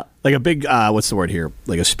lock it up, like a big what's the word here?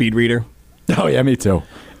 Like a speed reader. Oh yeah, me too.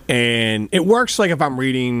 And it works like if I'm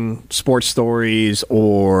reading sports stories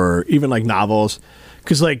or even like novels,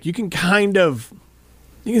 because like you can kind of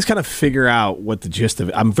figure out what the gist of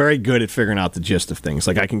it. I'm very good at figuring out the gist of things.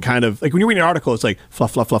 Like I can kind of like when you read an article, it's like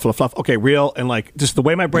fluff, fluff, fluff, fluff, fluff. Okay, real, and like just the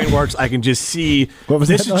way my brain works, I can just see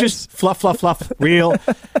this is just fluff, fluff, fluff, real.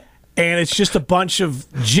 And it's just a bunch of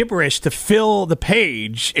gibberish to fill the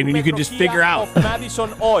page, and you can just figure out.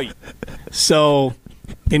 Madison Oy. So,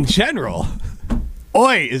 in general,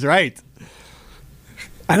 Oy is right.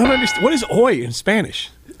 I don't understand. What is Oy in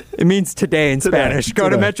Spanish? It means today in Spanish. Go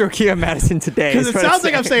to Metro Kia Madison today. Because it sounds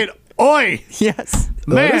like I'm saying Oy. Yes.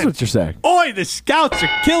 Man, that is what you're saying. Oy, the scouts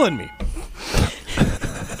are killing me.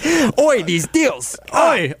 Oy, these deals.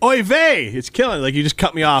 Oy, oy vey. It's killing. Like you just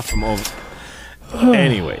cut me off from over.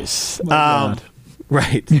 Anyways, right.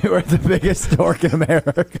 You are the biggest dork in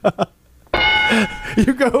America.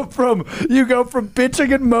 You go from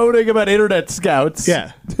bitching and moaning about internet scouts,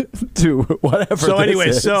 to whatever. So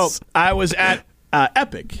anyway, so I was at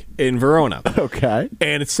Epic in Verona. Okay,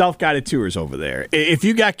 and it's self-guided tours over there. If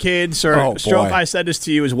you got kids, or Stroh, I said this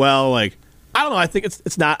to you as well. Like, I don't know. I think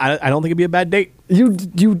it's not. I don't think it'd be a bad date. I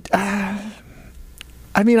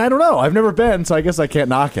mean, I don't know. I've never been, so I guess I can't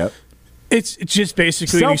knock it. It's just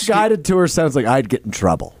basically self-guided tour sounds like I'd get in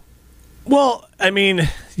trouble. Well, I mean,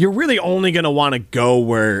 you're really only going to want to go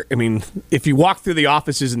where, I mean, if you walk through the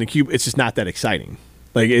offices in the cube, it's just not that exciting.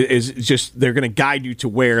 Like, it's just, they're going to guide you to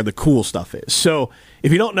where the cool stuff is. So,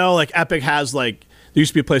 if you don't know, like, Epic has, like, there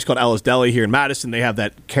used to be a place called Ella's Deli here in Madison. They have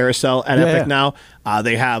that carousel at Epic now.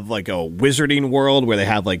 They have, like, a Wizarding World where they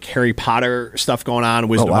have, like, Harry Potter stuff going on,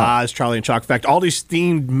 Wizard of Oz, Charlie and Chocolate Factory, all these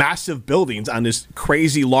themed massive buildings on this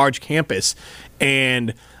crazy large campus.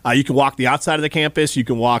 And you can walk the outside of the campus. You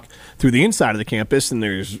can walk through the inside of the campus, and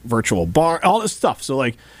there's virtual bar, all this stuff. So,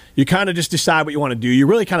 like, you kind of just decide what you want to do. You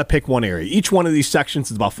really kind of pick one area. Each one of these sections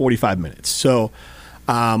is about 45 minutes. So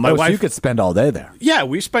My So wife, you could spend all day there. yeah,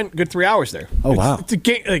 we spent a good 3 hours there. Oh, wow. It's a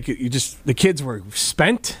game, like the kids were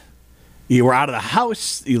spent. You were out of the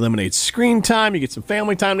house. You eliminate screen time. You get some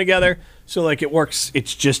family time together. So like it works.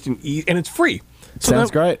 It's just and it's free. So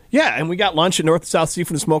Sounds great. Yeah, and we got lunch at North and South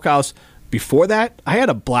Seafood and Smokehouse. Before that, I had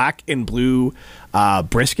a black and blue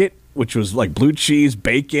brisket, which was like blue cheese,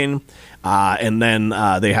 bacon, and then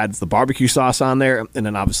they had the barbecue sauce on there, and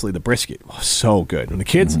then obviously the brisket. Oh, so good. And the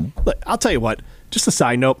kids, look, I'll tell you what, just a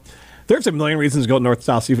side note, there's a million reasons to go to North and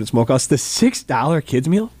South Seafood and Smokehouse. The $6 kids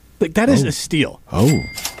meal, like that is a steal. Oh.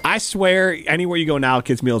 I swear, anywhere you go now,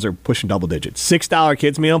 kids' meals are pushing double digits. $6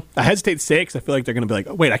 kids' meal. I hesitate to say it because I feel like they're going to be like,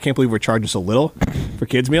 oh, wait, I can't believe we're charging so little for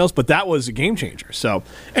kids' meals. But that was a game changer. So,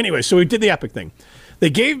 anyway, so we did the Epic thing. They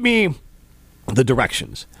gave me the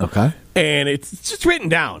directions. Okay. And it's just written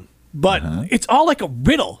down. But it's all like a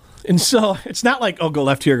riddle. And so it's not like, oh, go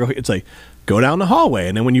left here, go here. It's like, go down the hallway.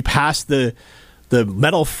 And then when you pass the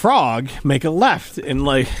metal frog, make a left. And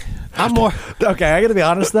like, I'm more. Okay, I got to be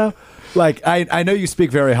honest, though. Like, I know you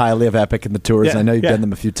speak very highly of Epic and the tours. Yeah, I know you've done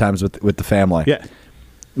them a few times with the family. Yeah.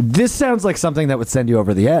 This sounds like something that would send you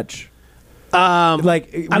over the edge.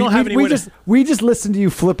 Like I don't have any way we just listened to you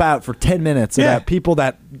flip out for 10 minutes about people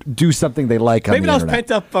that do something they like on Maybe the that was internet.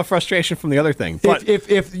 pent up frustration from the other thing. But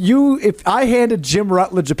If I handed Jim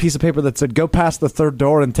Rutledge a piece of paper that said go past the third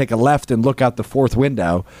door and take a left and look out the fourth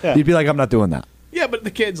window, you'd be like, I'm not doing that. yeah, but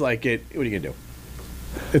the kids like it. What are you gonna do?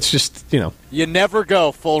 It's just You never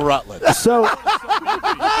go full Rutledge.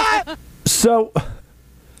 So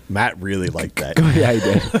Matt really liked that. yeah, he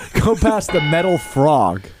did. Go past the metal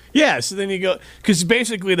frog. Yeah, so then you go because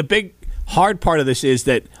basically the big hard part of this is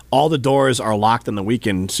that all the doors are locked on the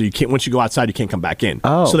weekend, so you can't. Once you go outside, you can't come back in.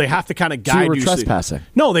 Oh, so they have to kind of So guide you were you. trespassing.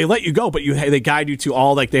 No, they let you go, but they guide you to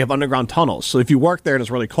all like they have underground tunnels. So if you work there and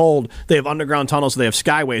it's really cold, they have underground tunnels. So they have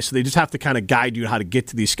skyways. So they just have to kind of guide you how to get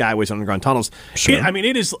to these skyways, underground tunnels. Sure.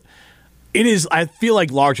 It is. I feel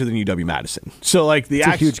like larger than UW Madison. So like It's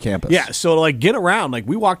a huge campus. Yeah. So to like get around, like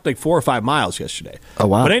we walked like 4 or 5 miles yesterday. Oh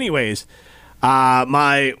wow. But anyways.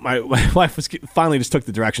 My wife finally just took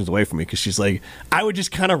the directions away from me because she's like, I would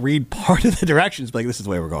just kind of read part of the directions, but like, this is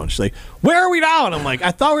the way we're going. She's like, where are we now? And I'm like,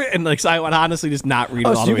 I thought and like, so I would honestly just not read it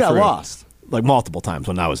all so the you way got through. lost. Like multiple times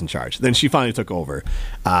when I was in charge. Then she finally took over,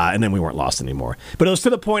 and then we weren't lost anymore. But it was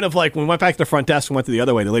to the point of like when we went back to the front desk and went to the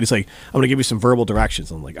other way, the lady's like, I'm going to give you some verbal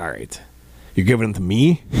directions. I'm like, all right. You're giving them to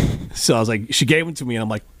me? So I was like, she gave them to me, and I'm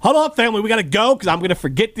like, hold up, family, we got to go because I'm going to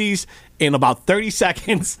forget these in about 30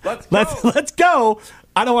 seconds. Let's go.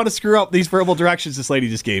 I don't want to screw up these verbal directions this lady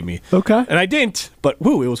just gave me. Okay. And I didn't, but it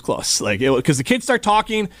was close. Like, because the kids start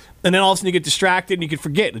talking, and then all of a sudden you get distracted and you can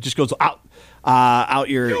forget. It just goes out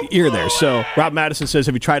your ear there. So Rob Madison says,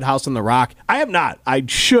 have you tried House on the Rock? I have not. I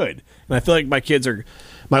should. And I feel like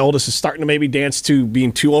my oldest is starting to maybe dance to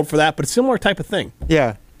being too old for that, but it's a similar type of thing.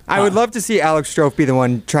 Yeah. I would love to see Alex Strofe be the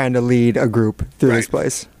one trying to lead a group through this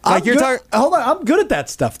place. Like Hold on, I'm good at that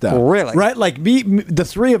stuff though. Really? Right? Like the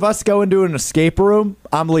three of us go into an escape room.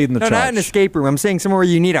 I'm leading the charge. No, not an escape room. I'm saying somewhere where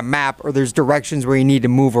you need a map or there's directions where you need to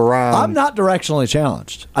move around. I'm not directionally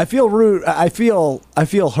challenged. I feel rude. I feel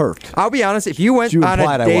hurt. I'll be honest. If you went on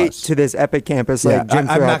a date to this Epic campus, like Jim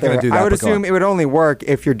I'm not going to do that. I would assume it would only work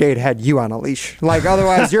if your date had you on a leash. Like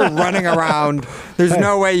otherwise, you're running around. There's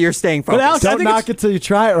no way you're staying focused. But Alex, don't knock it till you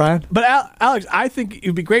try it, Ryan. But Alex, I think it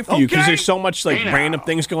would be great for you because there's so much like random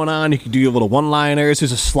things going on. You could do your little one-liners.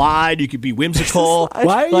 There's a slide. You could be whimsical.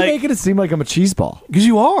 Why are you making it seem like I'm a cheese ball? Because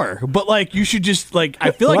you are. But like, you should just like.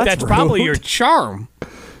 I feel like that's probably your charm.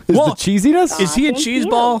 Is the cheesiness? Is he a cheese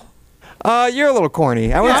ball? You're a little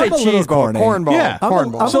corny. I wouldn't say cheese ball, cornball. Yeah,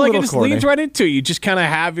 cornball. So like it just leads right into it. You just kind of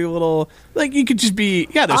have your little like you could just be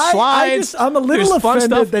there's slides. I'm a little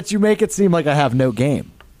offended that you make it seem like I have no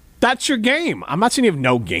game. That's your game. I'm not saying you have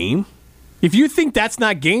no game. If you think that's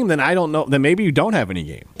not game, then I don't know. Then maybe you don't have any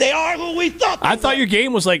game. They are who we thought they I thought your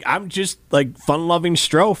game was like I'm just like fun-loving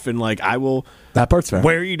Strofe, and like I will that part's fair.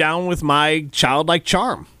 Wear you down with my childlike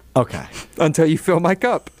charm. Okay, until you fill my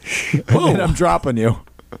cup, and I'm dropping you.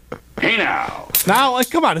 Hey now, like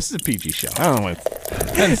come on, this is a PG show. I don't know what.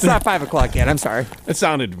 It's not 5 o'clock yet. I'm sorry. It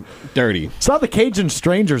sounded dirty. Saw the Cajun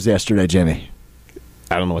Strangers yesterday, Jimmy.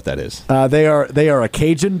 I don't know what that is. They are a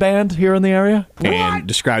Cajun band here in the area. And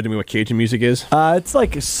describe to me what Cajun music is. It's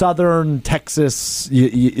like Southern Texas.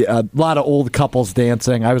 A lot of old couples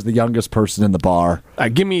dancing. I was the youngest person in the bar.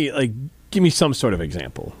 Give me some sort of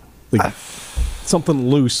example. Like something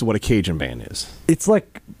loose. What a Cajun band is. It's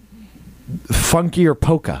like funky or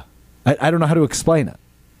polka. I don't know how to explain it.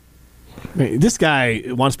 This guy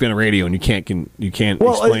wants to be on the radio, and you can't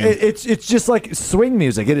Well, explain. it's just like swing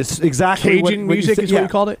music. It is exactly Cajun music is what you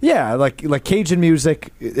called it? Yeah, like Cajun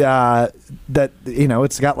music. That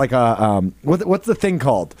it's got like a what's the thing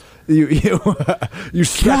called? You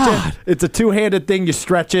stretch it. It's a two-handed thing. You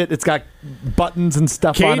stretch it. It's got buttons and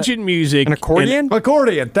stuff on it. Cajun music. An accordion?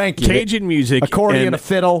 Accordion, thank you. Cajun music. Accordion, and a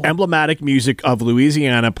fiddle. Emblematic music of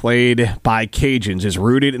Louisiana played by Cajuns is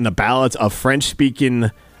rooted in the ballads of French-speaking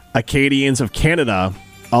Acadians of Canada.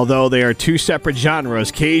 Although they are two separate genres,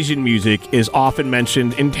 Cajun music is often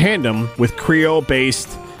mentioned in tandem with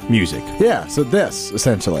Creole-based music. Yeah, so this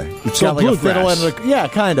essentially. It's So got like a fiddle bluegrass.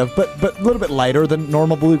 and kind of, but a little bit lighter than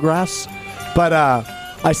normal bluegrass. But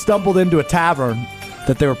I stumbled into a tavern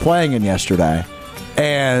that they were playing in yesterday,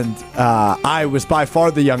 and I was by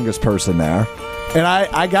far the youngest person there, and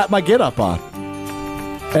I got my get up on.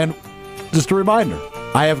 And just a reminder,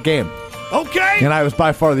 I have game. Okay. And I was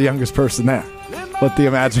by far the youngest person there. Let the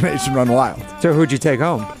imagination run wild. So who'd you take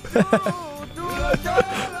home?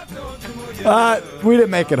 We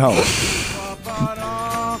didn't make it home.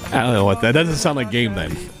 I don't know what that doesn't sound like game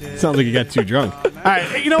then. It sounds like you got too drunk. All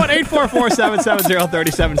right, you know what?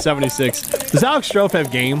 844-770-3776. Does Alex Strofe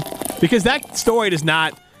have game? Because that story does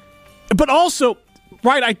not. But also,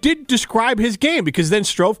 right, I did describe his game because then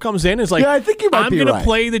Strofe comes in and is like, Yeah, I think you might I'm be going to right.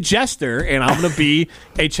 play the jester and I'm going to be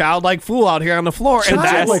a childlike fool out here on the floor.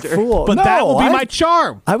 Childlike fool. But that No, will be my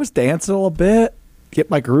charm. I was dancing a little bit, get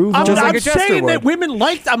my groove I'm on. not like a jester saying that would. women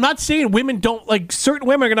like. I'm not saying women don't like. Certain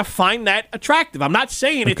women are going to find that attractive. I'm not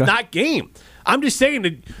saying it's not game. I'm just saying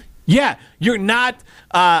that. Yeah, you're not.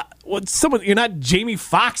 You're not Jamie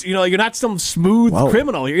Foxx. You know, you're not some smooth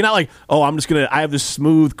criminal. You're not like, oh, I'm just gonna. I have this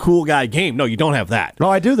smooth, cool guy game. No, you don't have that. No,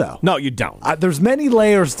 I do though. No, you don't. There's many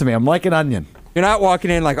layers to me. I'm like an onion. You're not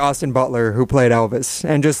walking in like Austin Butler, who played Elvis,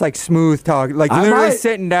 and just like smooth talk, like I literally might.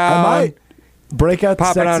 sitting down, I might break out,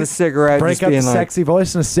 popping the sexy, out a cigarette, break just out the being like, sexy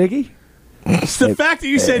voice and a ciggy. It's the fact that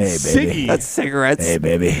you said Siggy. That's cigarettes. Hey,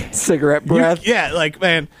 baby. Cigarette breath. Yeah, like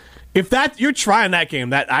man. If that you're trying that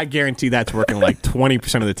game, that I guarantee that's working like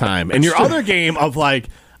 20% of the time. And your other game of like,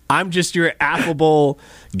 I'm just your affable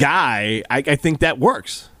guy, I think that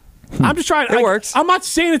works. I'm just trying. It works. I'm not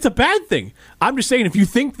saying it's a bad thing. I'm just saying if you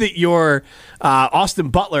think that you're Austin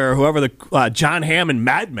Butler or whoever the John Hamm in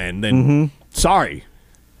Mad Men, then sorry,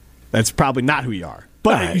 that's probably not who you are.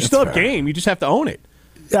 But you still have game. You just have to own it.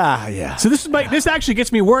 Yeah. So this actually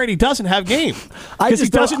gets me worried he doesn't have game because he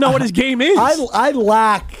doesn't know what his game is. I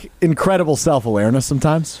lack incredible self-awareness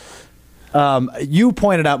sometimes. You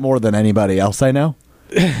pointed out more than anybody else I know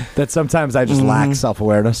that sometimes I just lack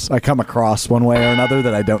self-awareness. I come across one way or another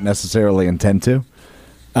that I don't necessarily intend to.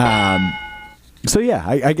 So yeah,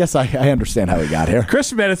 I guess I understand how we got here.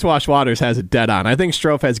 Chris Manitowash Waters has it dead on. I think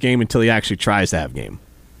Strofe has game until he actually tries to have game.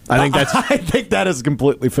 I think that's. I think that is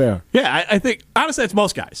completely fair. Yeah, I think honestly that's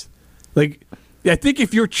most guys. Like, I think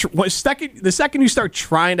if you're the second you start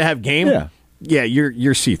trying to have game,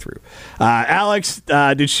 you're see through. Alex,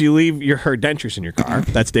 did she leave her dentures in your car?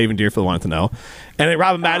 That's Dave and Deerfield wanted to know. And then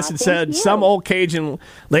Robin Madison said some old Cajun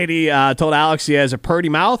lady told Alex he has a purty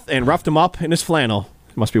mouth and roughed him up in his flannel.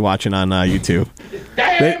 He must be watching on YouTube.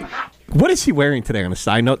 What is he wearing today on a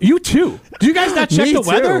side note? You too. Do you guys not check Me the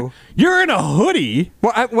weather? too. You're in a hoodie.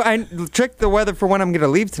 Well, I checked the weather for when I'm going to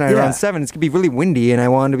leave tonight around 7. It's going to be really windy, and I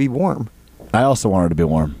want it to be warm. I also wanted to be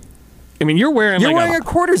warm. I mean, you're wearing a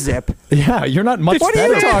quarter zip. Yeah, you're not much What are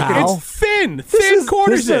better. you talking pal. It's thin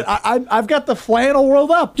quarter zip. I've got the flannel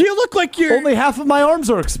rolled up. You look like you're only half of my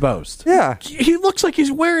arms are exposed. Yeah, he looks like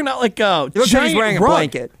he's wearing like a he looks giant like he's wearing a rug.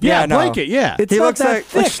 blanket. Yeah, no. blanket. Yeah, It's He not looks that like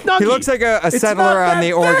thick. Snuggie. he looks like a It's settler not on the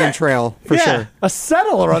that Oregon thick. Trail for Yeah. sure. A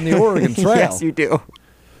settler on the Oregon Trail. Yes, you do.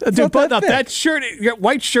 Dude, but that that shirt, your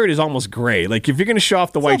white shirt is almost gray. Like if you're going to show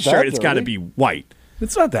off the white not that shirt, it's got to dirty. be white.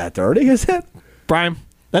 It's not that dirty, is it? Brian,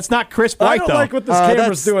 that's not crisp I white don't though. like what this that's-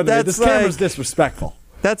 camera's doing to me. This that's camera's like- disrespectful.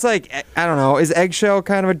 That's like, I don't know, is eggshell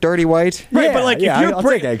kind of a dirty white? Right, Yeah, but like yeah, if you're I'll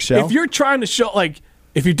take eggshell. if you're trying to show like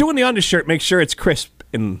if you're doing the undershirt, make sure it's crisp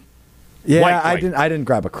and Yeah, white, I white. didn't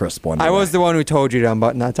grab a crisp one. I was the one who told you to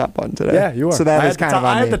unbutton that top button today. Yeah, you were. So that I is had the kind top, of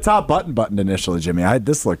on I had me. the top button initially, Jimmy. I had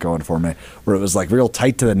this look going for me, where it was like real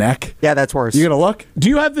tight to the neck. Yeah, that's worse. You gonna look? Do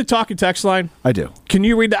you have the talk and text line? I do. Can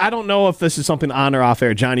you read that? I don't know if this is something on or off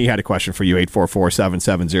air. Johnny had a question for you,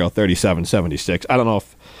 844-770-3776. I don't know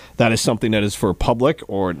if that is something that is for public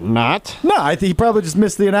or not. No, I think he probably just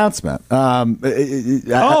missed the announcement.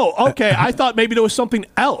 Okay. I thought maybe there was something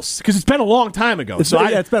else because it's been a long time ago. It's been a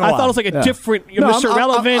I while. thought it was like a Yeah. different No, Mr.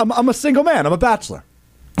 Relevant. I'm a single man. I'm a bachelor.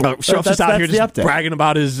 Stroh's just out here just bragging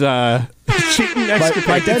about his cheating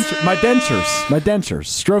escapades. My dentures.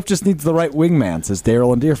 Stroh just needs the right wingman, says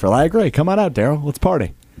Daryl and Deerfield. I agree. Come on out, Daryl. Let's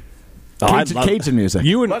party. Cajun music.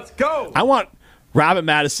 Let's go. I want Robert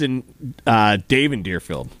Madison, Dave, and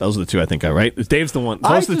Deerfield. Those are the two I think right? Dave's the one.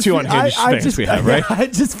 Those are the two unhinged fans we have, right? I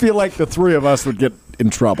just feel like the three of us would get in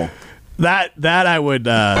trouble. That would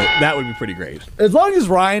be pretty great. As long as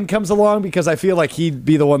Ryan comes along, because I feel like he'd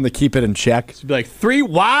be the one to keep it in check. It'd be like three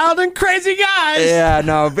wild and crazy guys. Yeah,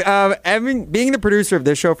 no. Being the producer of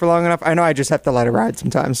this show for long enough, I know I just have to let it ride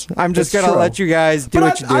sometimes. I'm just gonna let you guys do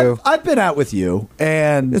what you do. I've been out with you,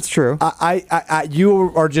 and it's true.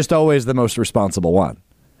 You are just always the most responsible one.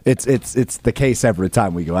 It's the case every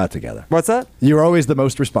time we go out together. What's that? You're always the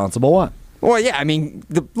most responsible one. Well, yeah, I mean,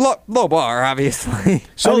 the low bar, obviously.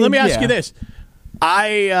 So let me ask you this.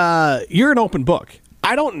 You're an open book.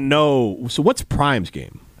 I don't know. So what's Prime's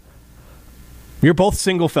game? You're both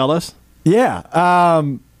single fellas? Yeah.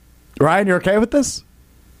 Ryan, you're okay with this?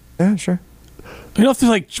 Yeah, sure. You don't have to,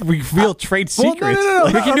 like, reveal trade secrets. No.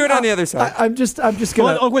 We can do it on the other side. I'm just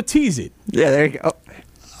going to... We'll tease it. Yeah, there you go.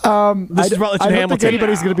 This is Rutledge and Hamilton. I don't think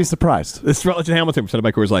anybody's going to be surprised. This is Rutledge and Hamilton, presented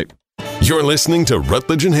by Coors Light. You're listening to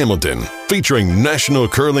Rutledge and Hamilton, featuring national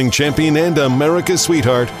curling champion and America's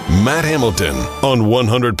sweetheart, Matt Hamilton, on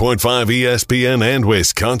 100.5 ESPN and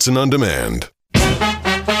Wisconsin On Demand.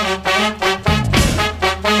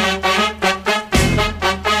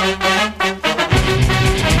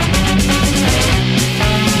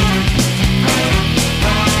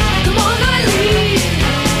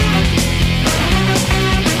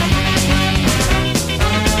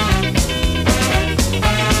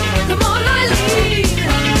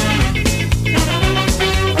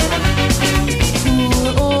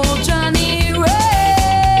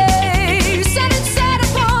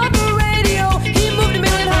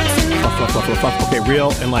 Okay,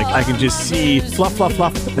 real, and like I can just see fluff,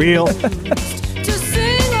 real.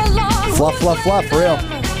 Fluff, real.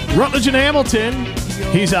 Rutledge and Hamilton.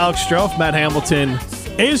 He's Alex Stroh. Matt Hamilton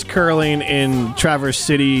is curling in Traverse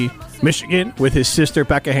City, Michigan, with his sister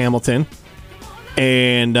Becca Hamilton.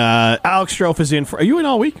 And Alex Stroh is in for. Are you in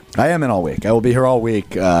all week? I am in all week. I will be here all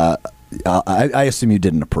week. I assume you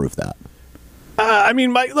didn't approve that. I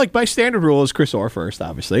mean, my standard rule is Chris Orr first,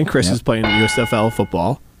 obviously. And Chris is playing USFL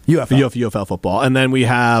football. UFL football. And then we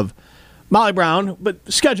have Molly Brown,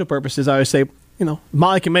 but schedule purposes, I always say,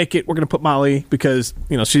 Molly can make it. We're going to put Molly because,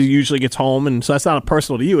 she usually gets home. And so that's not a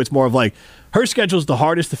personal to you. It's more of like her schedule's the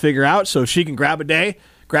hardest to figure out. So if she can grab a day.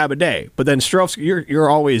 But then Stroh's, you're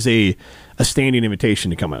always a standing invitation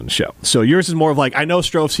to come on the show. So yours is more of like, I know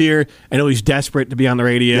Stroh's here. I know he's desperate to be on the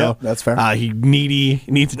radio. Yeah, that's fair. He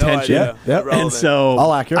needs attention. Yep. And so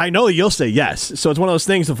all accurate. I know that you'll say yes. So it's one of those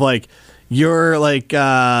things of like, you're like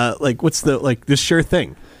what's the this sure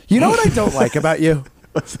thing? You know what I don't like about you?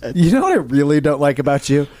 What's that? You know what I really don't like about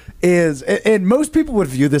you is, and most people would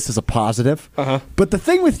view this as a positive, but the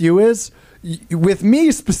thing with you is, with me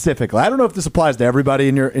specifically, I don't know if this applies to everybody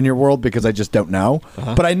in your world because I just don't know,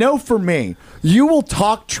 but I know for me, you will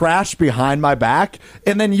talk trash behind my back,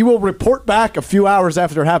 and then you will report back a few hours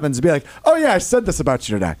after it happens and be like, "Oh yeah, I said this about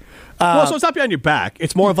you today." Well, so it's not behind your back.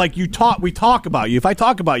 It's more of like we talk about you. If I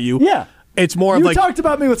talk about you, yeah. It's more of like... You talked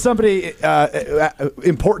about me with somebody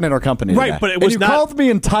important in our company today. Right, but it was and you called me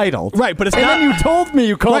entitled. Right, but it's and not... And then you told me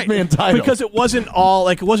you called me entitled. Because it wasn't all...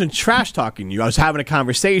 Like, it wasn't trash-talking you. I was having a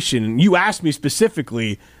conversation, and you asked me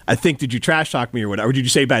specifically, I think, did you trash-talk me or whatever? Or did you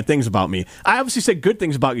say bad things about me? I obviously said good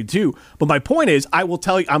things about you, too. But my point is, I will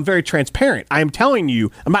tell you... I'm very transparent. I am telling you...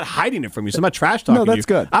 I'm not hiding it from you, so I'm not trash-talking you. No, that's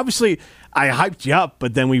good. Obviously, I hyped you up,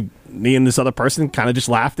 but then me and this other person kind of just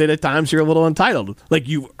laughed at times you're a little entitled. Like,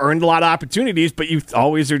 you earned a lot of opportunities, but you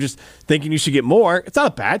always are just thinking you should get more. It's not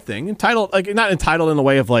a bad thing. Entitled, like, not entitled in the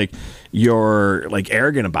way of like you're like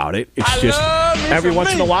arrogant about it. It's just every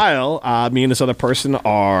once in a while, me and this other person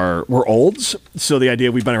we're olds. So the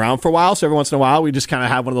idea we've been around for a while. So every once in a while, we just kind of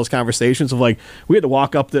have one of those conversations of like we had to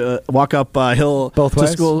walk up hill both to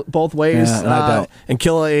ways? School both ways Yeah, and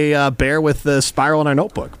kill a bear with the spiral in our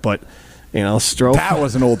notebook, but. Stroh. That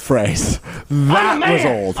was an old phrase. That was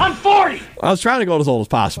old. I'm 40. I was trying to go as old as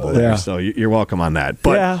possible there, so you're welcome on that.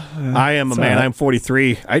 But I am a man. Right. I'm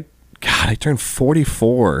 43. I turned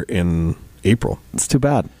 44 in April. It's too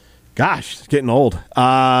bad. Gosh, it's getting old.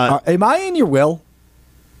 Am I in your will?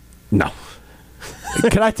 No.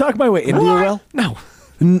 Can I talk my way into your will? No.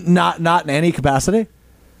 Not in any capacity?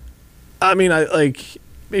 I mean,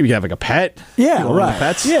 maybe you have like a pet. Yeah, right.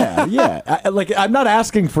 Pets. Yeah. I'm not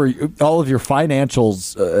asking for all of your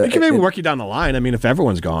financials. It can maybe work you down the line. I mean, if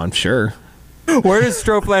everyone's gone, sure. Where does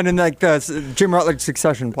Strofe land in like the Jim Rutledge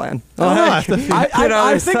succession plan? I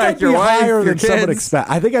think I'd be higher than some would kids. expect.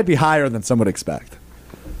 I think I'd be higher than some would expect.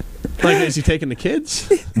 Like, is he taking the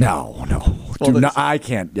kids? No. Well, Dude, no, I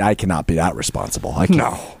cannot be that responsible. I can't.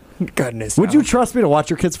 No. Goodness. Would you trust me to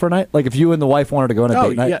watch your kids for a night? Like if you and the wife wanted to go on a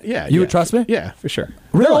date night? Yeah. You would trust me? Yeah, for sure.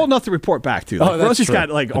 Really? They're old enough to report back to. Like, Oh, that's Rosie's true. got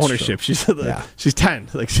like That's ownership. true. She's 10.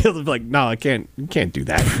 Like she'll be like, no, I can't. You can't do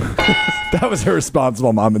that. That was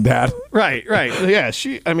irresponsible, mom and dad. Right. Yeah.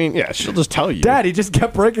 She'll just tell you. Dad, he just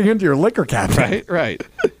kept breaking into your liquor cabinet. Right.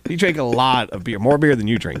 He drank a lot of beer, more beer than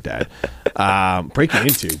you drink, Dad. Breaking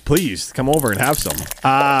into. Please come over and have some.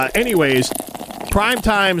 Anyways,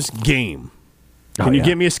 Primetime's game. Can you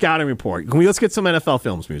give me a scouting report? Let's get some NFL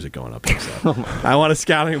Films music going up here. So. I want a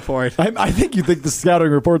scouting report. I think you think the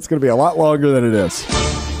scouting report's going to be a lot longer than it is.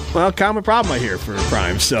 Well, common problem I hear for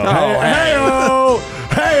Prime. So, hey-o,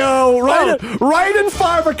 right at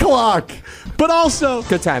 5 o'clock. But also,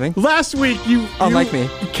 good timing. Last week you Unlike me,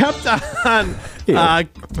 kept on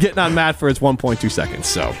getting on Matt for its 1.2 seconds.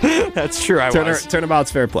 So that's true.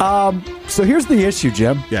 Turnabout's fair play. So here's the issue,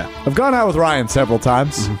 Jim. Yeah, I've gone out with Ryan several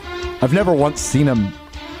times. I've never once seen him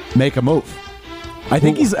make a move. I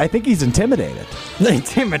think he's intimidated.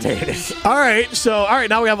 Intimidated. All right.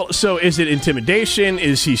 Now we have. So is it intimidation?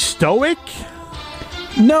 Is he stoic?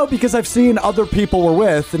 No, because I've seen other people we're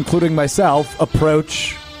with, including myself,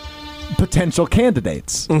 approach potential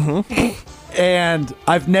candidates. And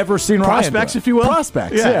I've never seen prospects, Ryan if you will.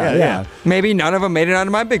 Prospects. Yeah. Maybe none of them made it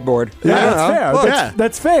onto my big board. Yeah, I don't that's know. fair. Look,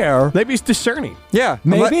 That's fair. Maybe he's discerning. Yeah,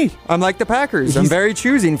 maybe. I'm like the Packers. I'm very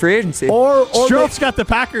choosy in free agency. Or Stroke's got the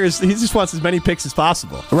Packers. He just wants as many picks as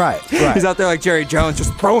possible. Right. He's out there like Jerry Jones,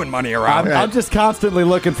 just throwing money around. I'm just constantly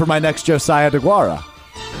looking for my next Josiah DeGuara.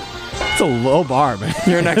 It's a low bar, man.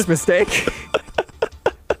 Your next mistake.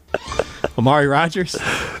 Amari Rodgers.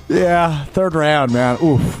 Yeah, third round, man.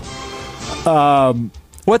 Oof.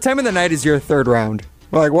 What time of the night is your third round?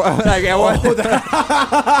 Like what? Yeah,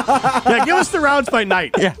 give us the rounds by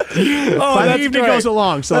night. Yeah. By the evening goes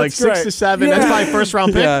along, so That's like 6 great. to 7. Yeah. That's my first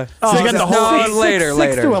round pick. Yeah. So you got the whole No, later.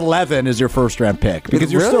 6 to 11 is your first round pick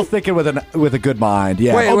because you're Really? still thinking with a good mind.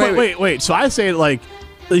 Yeah. Wait. So I say like,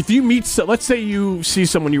 if you meet, let's say you see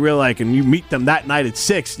someone you really like and you meet them that night at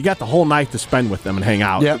 6, you got the whole night to spend with them and hang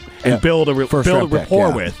out and build a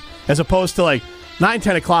rapport with, as opposed to like 9,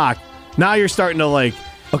 10 o'clock. Now you're starting to like.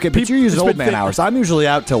 Okay, but you're using old man hours. I'm usually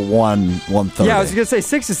out till 1:30. Yeah, I was gonna say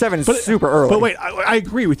 6 to 7 is super early. But wait, I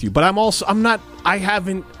agree with you. But I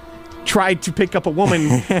haven't tried to pick up a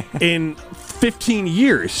woman in 15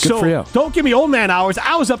 years. Good for you. Don't give me old man hours.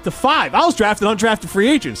 I was up to 5. I was drafting undrafted free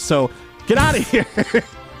agents. So get out of here.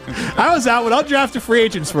 I was out with undrafted free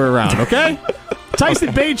agents for a round. Okay, Tyson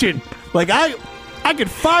Bagent. Like I could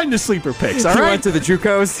find the sleeper picks. All you right, went to the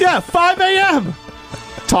JUCOs. Yeah, 5 a.m.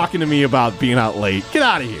 Talking to me about being out late. Get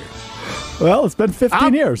out of here. Well, it's been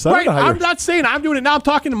 15 years. I don't know how I'm not saying I'm doing it now. I'm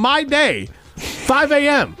talking to my day. 5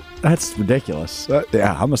 a.m. That's ridiculous.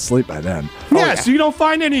 Yeah, I'm asleep by then. Yeah, so you don't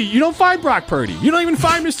find Brock Purdy. You don't even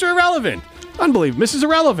find Mr. Irrelevant. Unbelievable. Mrs.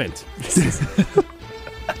 Irrelevant.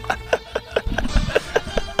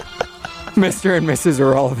 Mr. and Mrs.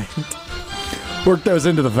 Irrelevant. Work those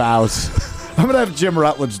into the vows. I'm going to have Jim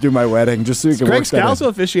Rutledge do my wedding just so you can Greg work that in. Scalzo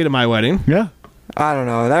officiated my wedding. Yeah. I don't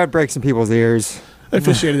know. That would break some people's ears. I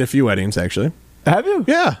officiated a few weddings, actually. Have you?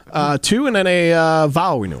 Yeah. 2 and then a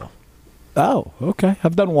vow renewal. Oh, okay.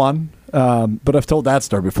 I've done one, but I've told that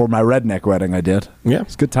story before. My redneck wedding I did. Yeah.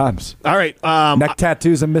 It's good times. All right. Neck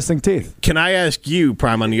tattoos and missing teeth. Can I ask you,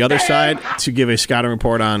 Prime, on the other side, to give a scouting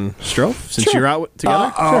report on Strofe, since you're out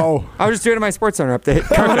together? I was just doing my SportsCenter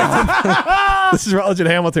update. This is Rutledge and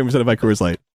Hamilton presented by Coors Light.